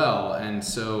 As well. And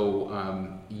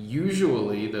so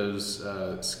usually those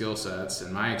skill sets,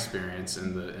 in my experience,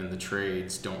 in the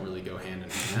trades don't really go hand in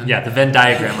hand. Yeah, the Venn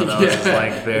diagram of those is it's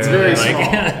very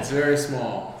small. It's very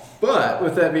small. But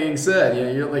with that being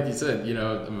said, you're like you said,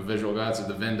 I'm a visual guy, so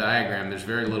the Venn diagram, there's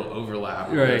very little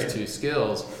overlap with those two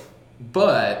skills,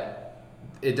 but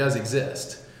it does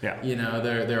exist. Yeah.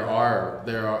 There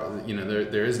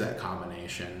is that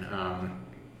combination.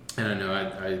 And I know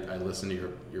I listen to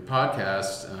your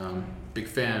podcast. Big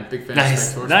fan.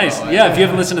 Nice. Yeah, if you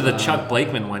haven't listened to the Chuck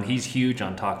Blakeman one, he's huge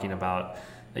on talking about.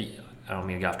 I don't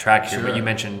mean to get off track here, but you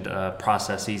mentioned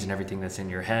processes and everything that's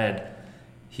in your head.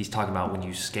 He's talking about when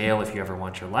you scale, if you ever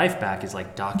want your life back, is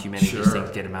like documenting these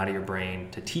things, get them out of your brain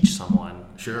to teach someone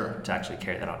to actually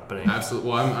carry that on. But anyway.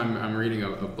 Absolutely. Well, I'm reading a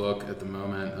book at the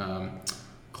moment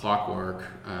Clockwork.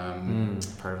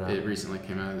 Part of that. It recently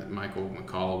came out. Michael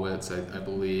Michalowicz, I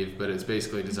believe, but it's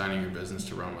basically designing your business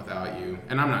to run without you.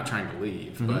 And I'm not trying to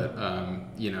leave, but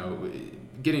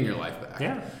getting your life back.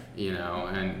 Yeah.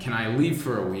 And can I leave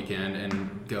for a weekend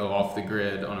and go off the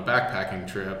grid on a backpacking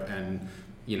trip and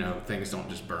things don't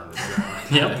just burn to the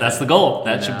ground? Yep, that's the goal.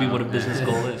 That should be what a business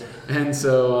goal is. And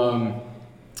so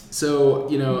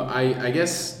I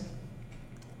guess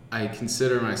I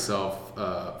consider myself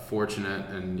fortunate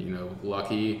and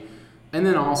lucky, and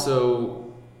then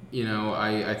also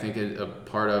I think a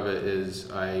part of it is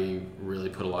I really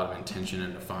put a lot of intention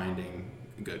into finding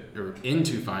good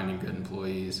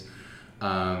employees.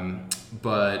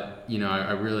 But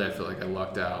I feel like I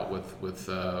lucked out with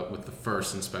the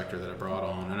first inspector that I brought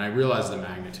on, and I realized the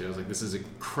magnitude. I was like, this is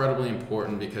incredibly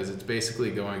important because it's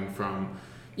basically going from,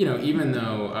 even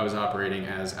though I was operating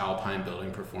as Alpine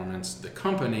Building Performance, the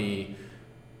company,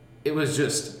 it was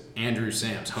just Andrew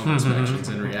Sams Home Inspections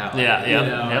in reality.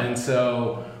 Yep. And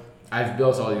so I've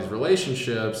built all these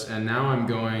relationships, and now I'm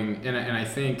going, and I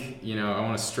think, I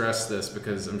want to stress this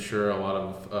because I'm sure a lot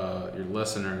of your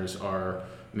listeners are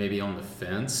maybe on the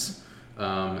fence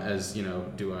as,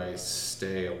 do I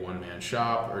stay a one-man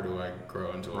shop or do I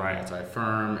grow into a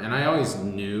multi-firm? And I always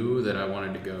knew that I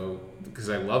wanted to go because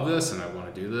I love this and I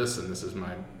want to do this, and this is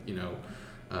my,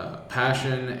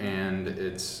 passion, and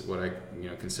it's what I,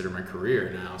 consider my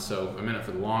career now. So I'm in it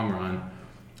for the long run.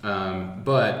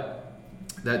 But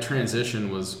that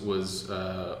transition was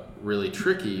really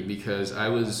tricky because I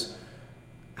was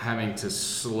having to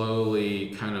slowly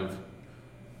kind of,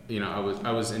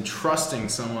 I was entrusting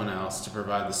someone else to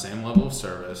provide the same level of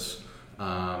service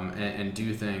and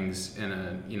do things in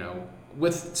a,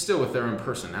 still with their own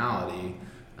personality,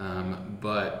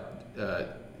 but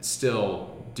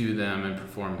still do them and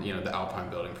perform, the Alpine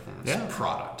Building Performance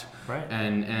product. Right.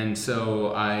 And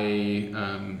so I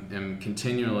am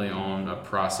continually on a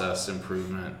process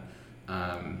improvement,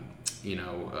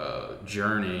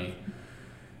 journey,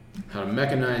 how to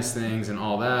mechanize things and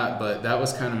all that. But that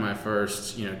was kind of my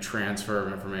first, transfer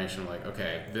of information. Like,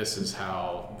 okay, this is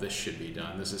how this should be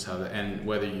done. This is how and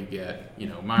whether you get,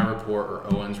 my report or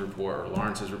Owen's report or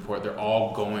Lawrence's report, they're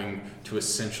all going to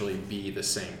essentially be the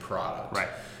same product. Right.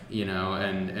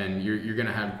 And you're going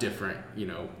to have different,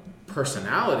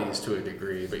 personalities to a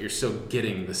degree, but you're still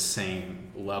getting the same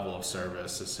level of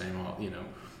service, the same,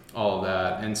 all of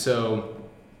that. And so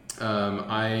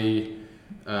I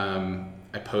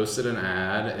posted an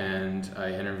ad and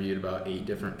I interviewed about 8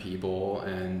 different people,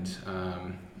 and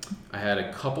I had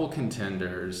a couple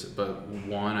contenders, but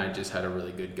one I just had a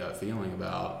really good gut feeling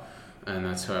about, and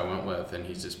that's who I went with, and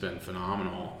he's just been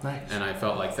phenomenal. Nice. And I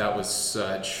felt like that was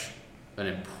such an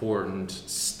important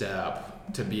step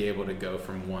to be able to go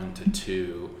from 1 to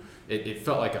 2. It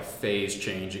felt like a phase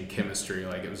change in chemistry,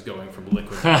 like it was going from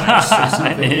liquid to ice or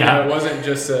something. Yeah. It wasn't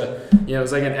just it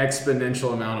was like an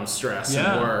exponential amount of stress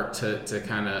and work to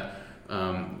kind of,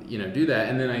 do that.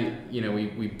 And then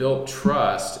we built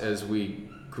trust as we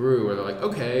grew, where they're like,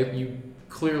 okay, you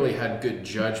clearly had good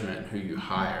judgment who you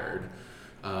hired.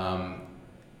 And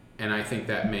I think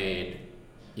that made,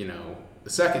 the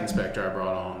second inspector I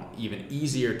brought on even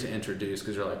easier to introduce,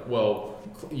 because they're like, well,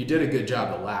 you did a good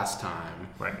job the last time.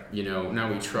 Right.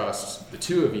 Now we trust the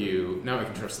 2 of you. Now we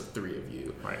can trust the 3 of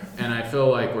you. Right. And I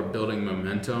feel like we're building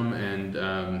momentum, and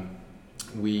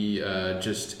we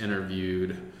just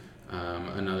interviewed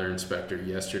another inspector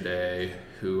yesterday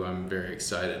who I'm very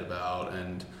excited about,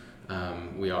 and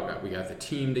we got the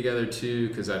team together too,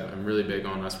 because I'm really big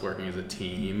on us working as a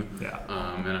team. Yeah.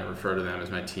 And I refer to them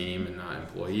as my team and not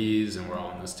employees, and we're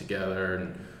all in this together.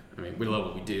 And I mean, we love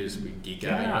what we do, so we geek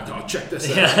out. Oh, check this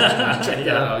out! Check that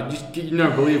out! You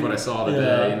never believe what I saw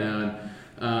today,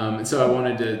 And so I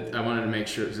wanted to make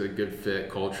sure it was a good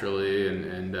fit culturally,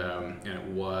 and it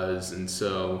was. And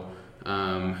so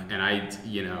and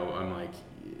I'm like,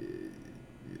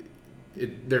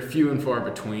 they're few and far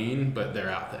between, but they're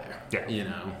out there.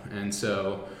 Yeah. And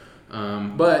so,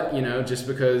 but just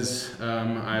because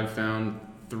I've found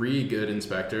 3 good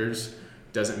inspectors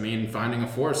doesn't mean finding a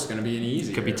 4th is going to be any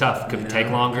easier. Could be tough. Could take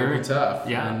longer. Could be tough.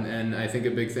 Yeah. And I think a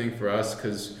big thing for us,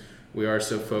 because we are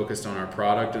so focused on our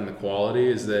product and the quality,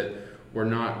 is that we're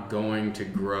not going to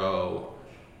grow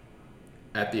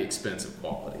at the expense of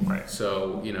quality. Right.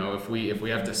 So if we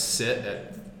have to sit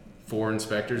at 4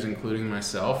 inspectors, including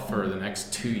myself, for the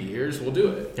next 2 years, we'll do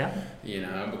it. Yeah.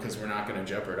 Because we're not going to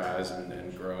jeopardize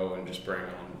and grow and just bring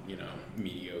on,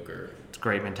 mediocre. It's a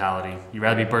great mentality. You'd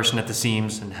rather be bursting at the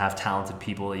seams and have talented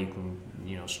people that you can,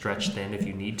 stretch thin if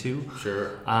you need to.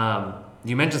 Sure.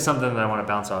 You mentioned something that I want to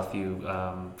bounce off you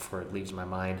before it leaves my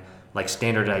mind, like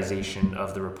standardization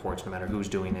of the reports, no matter who's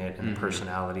doing it, and the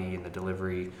personality and the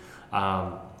delivery.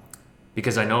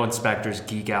 Because I know inspectors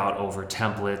geek out over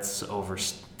templates, over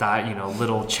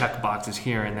little check boxes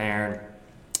here and there,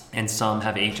 and some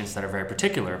have agents that are very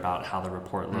particular about how the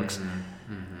report looks.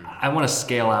 I want to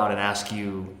scale out and ask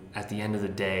you, at the end of the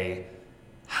day,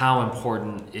 how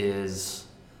important is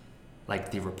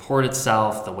like the report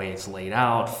itself, the way it's laid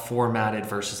out, formatted,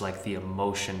 versus like the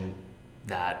emotion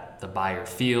that the buyer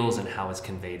feels and how it's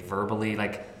conveyed verbally?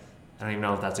 Like, I don't even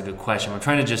know if that's a good question. I'm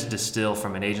trying to just distill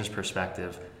from an agent's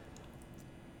perspective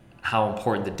how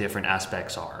important the different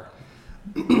aspects are.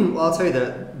 Well, I'll tell you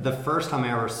that the first time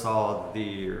I ever saw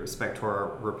the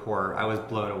Spectora report, I was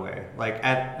blown away. Like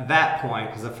at that point,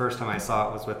 because the first time I saw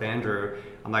it was with Andrew,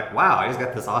 I'm like, wow, he's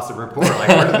got this awesome report. Like,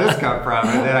 where did this come from?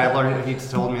 And then I learned, he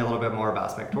told me a little bit more about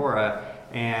Spectora,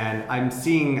 and I'm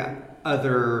seeing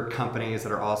other companies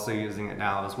that are also using it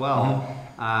now as well.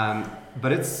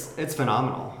 But it's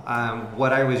phenomenal.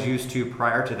 What I was used to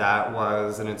prior to that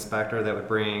was an inspector that would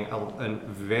bring a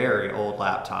very old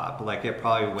laptop, like it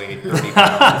probably weighed 30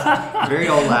 pounds. Very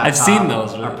old laptop. I've seen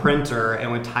those. A printer,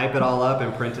 and would type it all up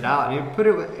and print it out. And you put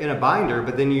it in a binder,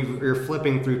 but then you're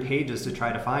flipping through pages to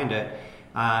try to find it,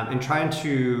 and trying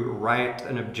to write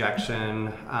an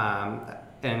objection.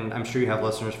 And I'm sure you have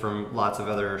listeners from lots of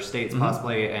other states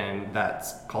possibly, and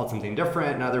that's called something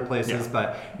different in other places. Yeah.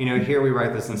 But here we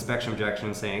write this inspection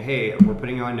objection saying, hey, we're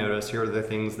putting you on notice. Here are the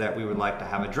things that we would like to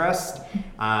have addressed,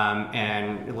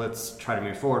 and let's try to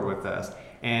move forward with this.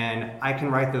 And I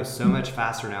can write those so much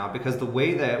faster now, because the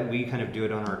way that we kind of do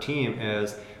it on our team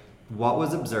is what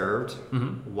was observed,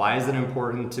 why is it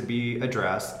important to be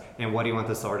addressed, and what do you want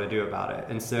the seller to do about it?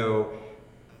 And so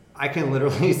I can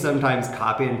literally sometimes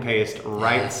copy and paste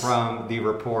right from the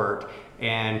report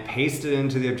and paste it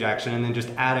into the objection, and then just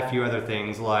add a few other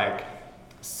things like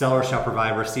seller shall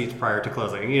provide receipts prior to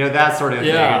closing, that sort of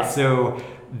thing. So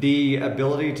the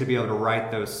ability to be able to write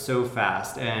those so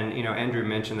fast, and Andrew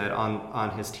mentioned that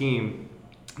on his team,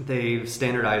 they've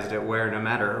standardized it where no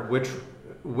matter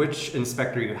which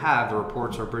inspector you have, the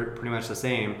reports are pretty much the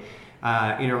same.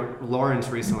 Lawrence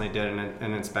recently did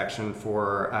an inspection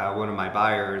for one of my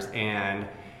buyers, and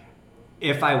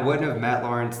if I wouldn't have met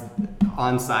Lawrence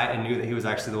on site and knew that he was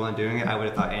actually the one doing it, I would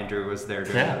have thought Andrew was there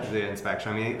doing the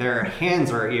inspection. I mean, their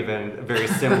hands are even very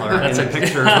similar in the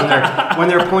pictures when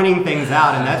they're pointing things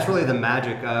out, and that's really the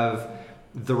magic of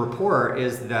the report,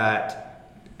 is that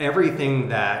everything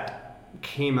that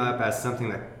came up as something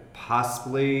that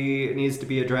possibly needs to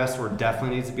be addressed or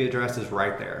definitely needs to be addressed is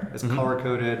right there. It's color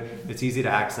coded, it's easy to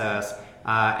access.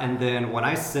 And then when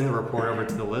I send the report over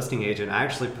to the listing agent, I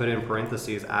actually put in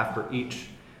parentheses after each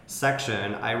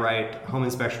section. I write home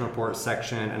inspection report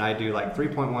section, and I do like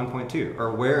 3.1.2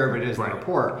 or wherever it is in the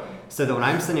report, so that when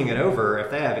I'm sending it over,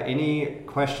 if they have any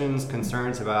questions,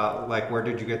 concerns about like, where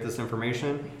did you get this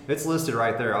information, it's listed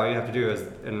right there. All you have to do is,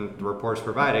 and the report's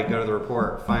provided, go to the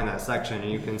report, find that section, and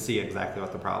you can see exactly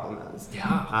what the problem is.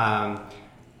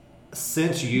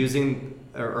 Since using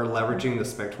or leveraging the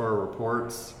Spectora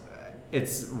reports,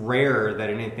 it's rare that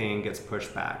anything gets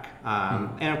pushed back.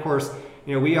 And of course,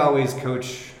 we always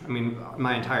coach,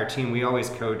 my entire team, we always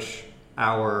coach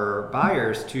our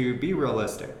buyers to be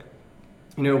realistic.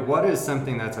 What is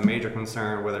something that's a major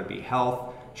concern, whether it be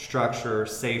health, structure,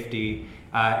 safety,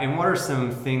 and what are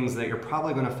some things that you're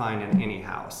probably going to find in any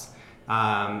house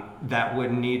that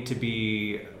would need to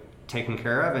be taken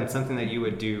care of, and something that you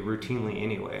would do routinely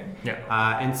anyway.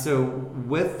 And so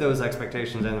with those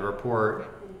expectations in the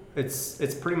report,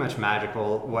 it's pretty much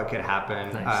magical what could happen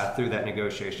through that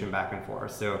negotiation back and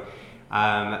forth. So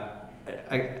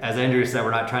as Andrew said,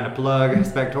 we're not trying to plug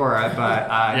Spectora, but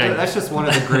that's just one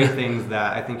of the great things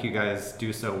that I think you guys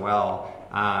do so well,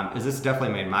 is this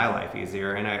definitely made my life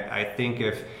easier. And I think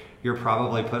if you're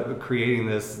probably creating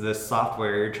this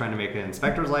software, you're trying to make an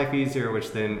inspector's life easier,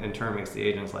 which then in turn makes the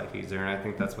agent's life easier. And I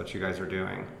think that's what you guys are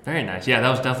doing. Very nice. Yeah, that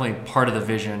was definitely part of the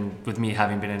vision with me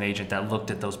having been an agent that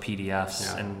looked at those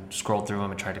PDFs and scrolled through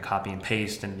them and tried to copy and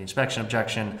paste. And the inspection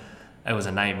objection, it was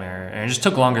a nightmare. And it just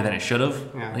took longer than it should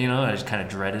have. I just kind of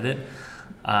dreaded it.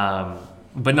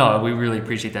 But no, we really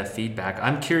appreciate that feedback.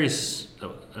 I'm curious,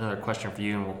 another question for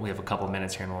you, and we have a couple of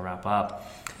minutes here and we'll wrap up.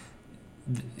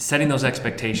 Setting those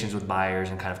expectations with buyers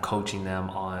and kind of coaching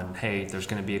them on, hey, there's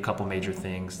going to be a couple major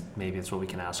things, maybe it's what we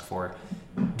can ask for.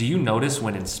 Do you notice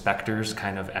when inspectors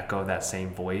kind of echo that same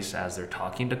voice as they're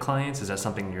talking to clients? Is that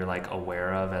something you're like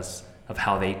aware of of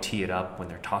how they tee it up when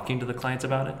they're talking to the clients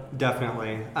about it?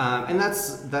 Definitely. And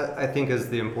that I think is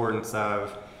the importance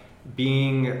of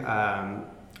being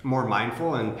more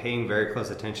mindful and paying very close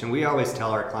attention. We always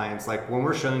tell our clients, like, when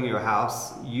we're showing you a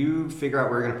house, you figure out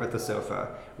where you're going to put the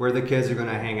sofa, where the kids are going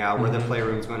to hang out, where the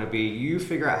playroom is going to be. You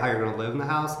figure out how you're going to live in the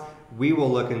house. We will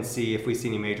look and see if we see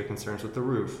any major concerns with the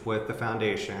roof, with the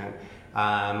foundation,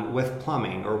 with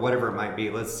plumbing, or whatever it might be.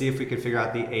 Let's see if we could figure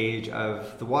out the age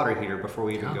of the water heater before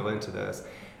we even go into this.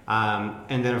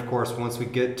 And then, of course, once we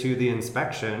get to the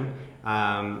inspection,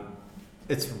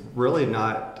 it's really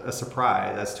not a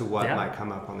surprise as to what might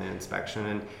come up on the inspection.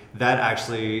 And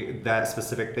that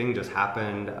specific thing just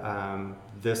happened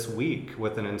this week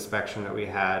with an inspection that we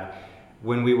had.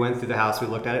 When we went through the house, we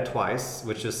looked at it twice,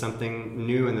 which is something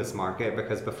new in this market,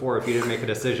 because before, if you didn't make a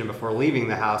decision before leaving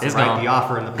the house and write the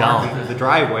offer in the parking, the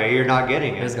driveway, you're not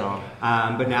getting it. It's gone.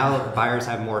 But now buyers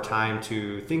have more time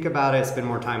to think about it, spend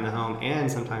more time in the home,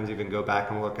 and sometimes even go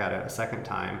back and look at it a second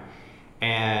time.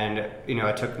 And,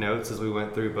 I took notes as we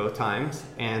went through both times,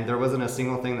 and there wasn't a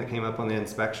single thing that came up on the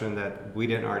inspection that we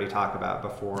didn't already talk about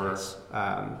before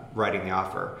writing the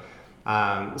offer.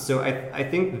 So I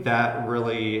think that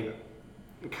really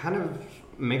kind of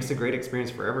makes a great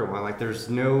experience for everyone. Like, there's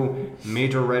no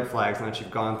major red flags unless you've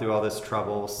gone through all this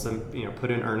trouble, put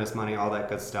in earnest money, all that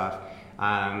good stuff.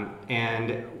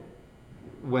 And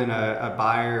when a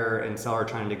buyer and seller are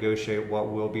trying to negotiate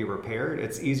what will be repaired,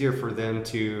 it's easier for them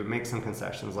to make some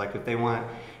concessions. Like, if they want,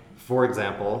 for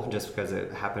example, just because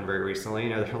it happened very recently,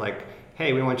 they're like,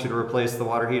 hey, we want you to replace the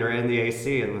water heater and the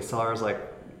AC. And the seller's like,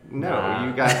 no,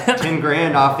 you got 10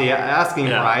 grand off the asking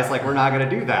price. Like, we're not going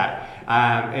to do that.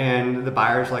 And the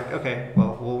buyer's like, okay,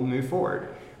 well, we'll move forward.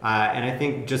 And I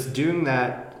think just doing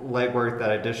that legwork,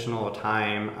 that additional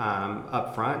time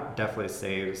up front, definitely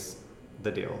saves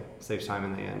the deal, saves time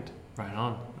in the end. Right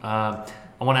on. I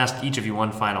want to ask each of you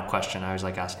one final question. I always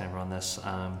like asking everyone this.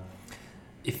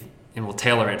 And we'll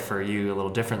tailor it for you a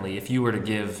little differently. If you were to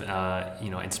give,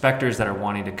 inspectors that are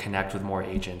wanting to connect with more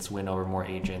agents, win over more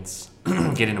agents,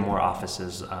 get into more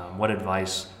offices, what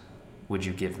advice would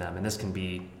you give them? And this can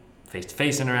be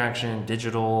face-to-face interaction,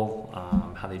 digital,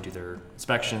 how they do their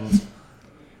inspections.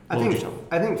 I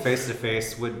think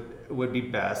face-to-face would be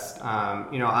best.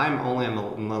 I'm only a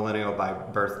millennial by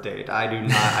birth date. I do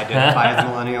not identify as a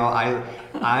millennial.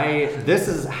 This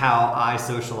is how I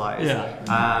socialize.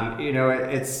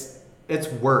 It's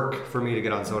work for me to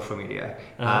get on social media.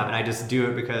 And I just do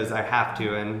it because I have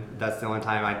to, and that's the only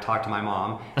time I talk to my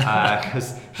mom,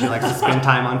 because she likes to spend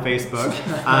time on Facebook.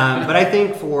 But I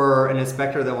think for an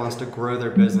inspector that wants to grow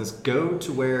their business, go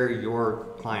to where your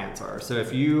clients are. So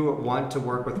if you want to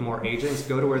work with more agents,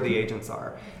 go to where the agents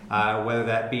are. Whether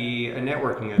that be a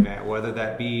networking event, whether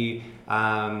that be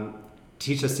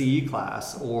teach a CE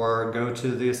class, or go to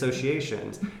the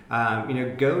associations.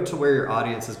 Go to where your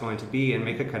audience is going to be and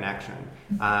make a connection.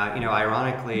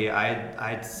 Ironically,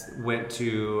 I went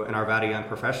to an Arvada Young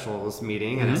Professionals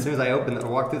meeting, and as soon as I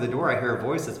walk through the door, I hear a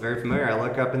voice that's very familiar. I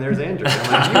look up and there's Andrew.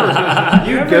 I'm like,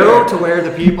 you go to where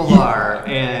the people are,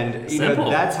 and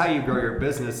that's how you grow your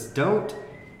business. Don't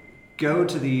go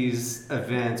to these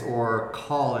events or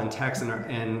call and text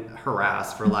and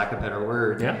harass, for lack of a better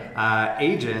word,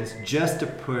 agents just to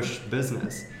push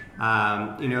business.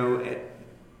 I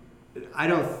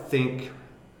don't think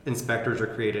inspectors are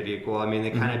created equal. I mean,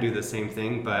 they kind of do the same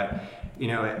thing, but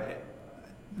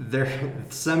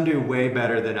some do way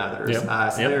better than others.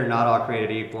 They're not all created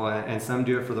equal, and some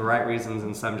do it for the right reasons,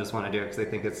 and some just want to do it because they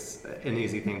think it's an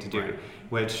easy thing to do,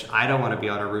 which I don't want to be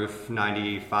on a roof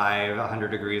 95, 100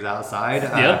 degrees outside.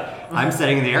 I'm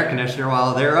sitting in the air conditioner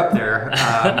while they're up there.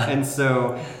 And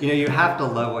so, you have to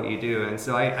love what you do. And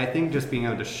so I think just being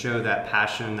able to show that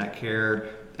passion, that care,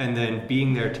 and then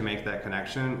being there to make that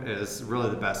connection is really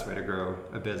the best way to grow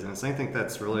a business. I think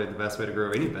that's really the best way to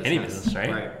grow any business. Any business,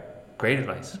 right? Great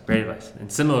advice.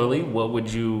 And similarly, what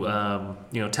would you,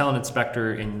 tell an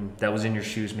inspector that was in your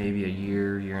shoes maybe a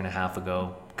year and a half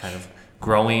ago, kind of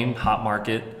growing, hot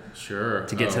market, sure,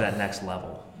 to get to that next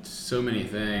level? So many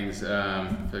things. I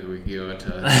feel like we could go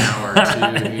into an hour or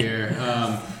two here.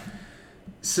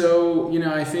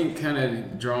 I think kind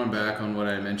of drawing back on what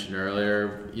I mentioned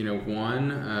earlier,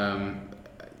 one,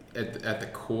 at the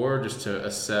core, just to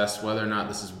assess whether or not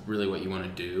this is really what you want to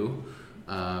do.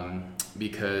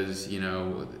 Because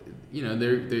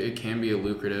it can be a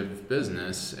lucrative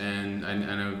business, and I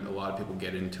know a lot of people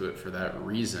get into it for that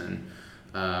reason,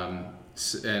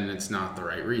 and it's not the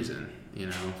right reason.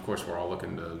 Of course, we're all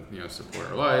looking to support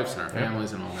our lives and our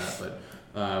families and all that, but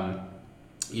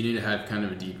you need to have kind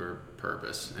of a deeper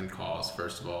purpose and cause,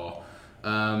 first of all.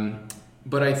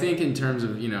 But I think in terms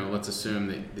of let's assume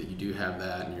that you do have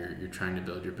that and you're trying to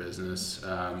build your business.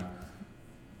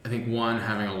 I think one,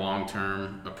 having a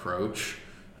long-term approach,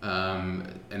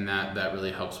 And that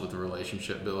really helps with the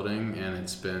relationship building, and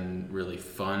it's been really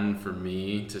fun for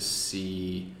me to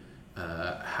see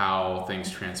how things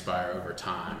transpire over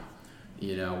time.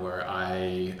 Where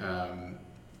I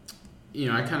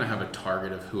kind of have a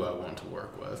target of who I want to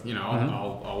work with.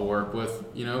 I'll work with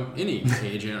any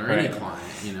agent or any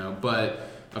client. But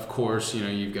of course,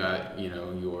 you've got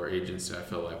your agents that I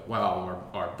feel like, wow,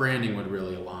 our branding would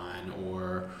really align,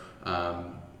 or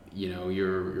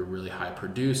you're a really high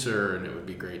producer and it would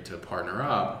be great to partner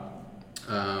up.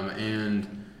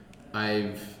 And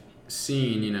I've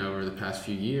seen, over the past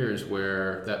few years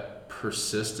where that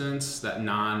persistence, that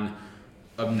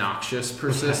non-obnoxious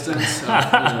persistence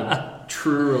of,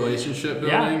 true relationship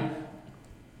building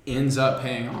ends up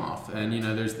paying off. And,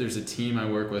 there's a team I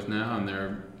work with now, and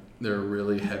they're a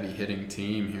really heavy hitting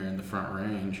team here in the Front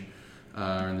Range,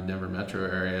 in the Denver metro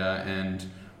area. And,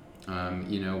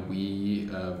 we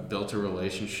built a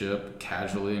relationship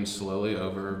casually and slowly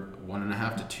over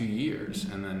 1.5 to 2 years.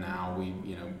 And then now we,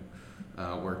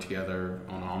 work together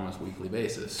on an almost weekly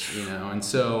basis, and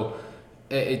so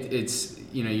it's,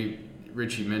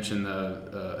 Richie mentioned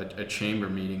a chamber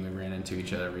meeting we ran into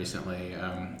each other recently.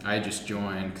 I just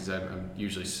joined because I'm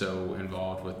usually so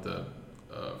involved with the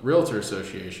Realtor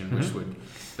Association, which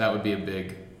that would be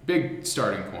a big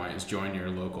starting point, is join your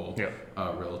local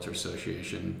Realtor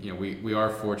Association. We are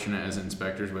fortunate as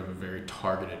inspectors. We have a very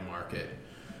targeted market,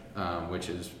 which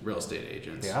is real estate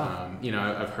agents.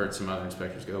 I've heard some other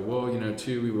inspectors go, well,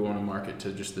 too, we want to market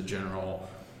to just the general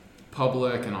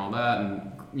public and all that,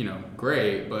 and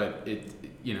great, but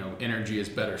energy is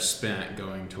better spent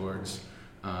going towards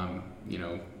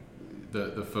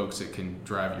the folks that can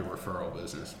drive your referral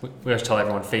business. We always tell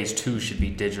everyone phase 2 should be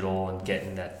digital and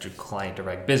getting that client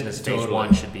direct business. Phase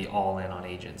 1 should be all in on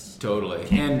agents. Totally.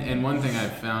 And one thing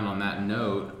I've found on that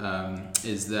note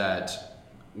is that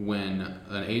when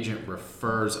an agent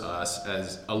refers us,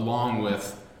 as along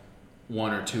with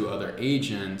 1 or 2 other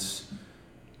agents,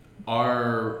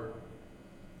 our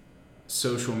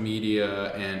social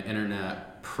media and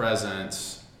internet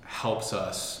presence helps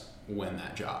us win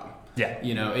that job.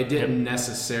 It didn't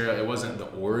necessarily, it wasn't the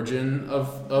origin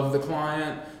of the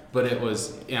client, but it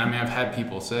was, I've had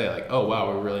people say like, oh wow,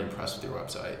 we're really impressed with your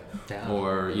website.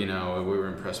 Or, we were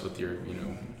impressed with your,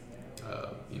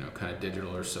 kind of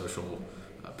digital or social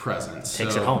presence.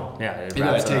 Takes it home. It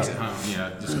takes it home.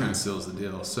 It just kind of seals the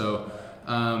deal. So,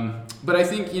 but I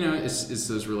think, it's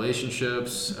those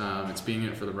relationships, it's being in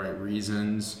it for the right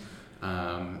reasons,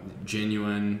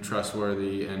 genuine,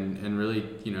 trustworthy, and really,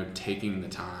 taking the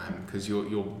time, because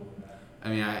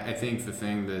I think the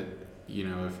thing that,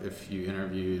 if you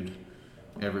interviewed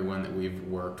everyone that we've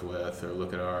worked with, or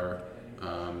look at our,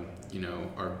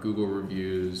 our Google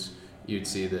reviews, you'd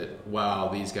see that, wow,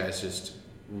 these guys just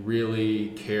really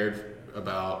cared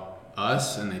about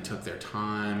us, and they took their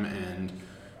time, and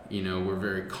we're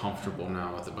very comfortable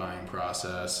now with the buying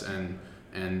process, and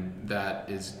that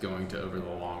is going to, over the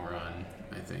long run,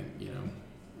 I think,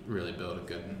 really build a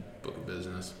good book of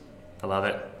business. I love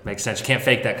it. Makes sense. You can't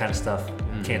fake that kind of stuff.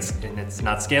 Can't, and it's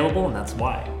not scalable, and that's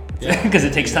why. Because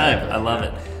it takes time. I love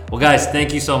it. Well, guys,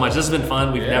 thank you so much. This has been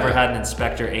fun. We've never had an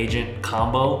inspector-agent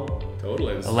combo.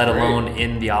 Totally. Let alone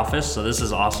in the office. So this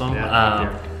is awesome.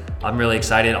 I'm really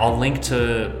excited. I'll link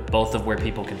to both of where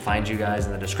people can find you guys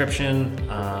in the description,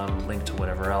 link to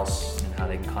whatever else and how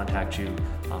they can contact you.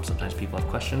 Sometimes people have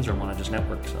questions or want to just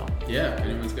network. So if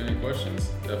anyone's got any questions,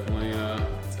 definitely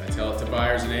I tell it to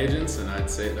buyers and agents, and I'd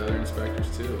say it to other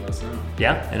inspectors too. Let us know.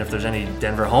 And if there's any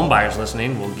Denver home buyers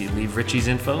listening, we'll leave Richie's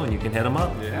info and you can hit him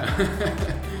up.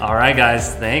 All right,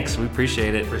 guys. Thanks. We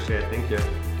appreciate it. Thank you.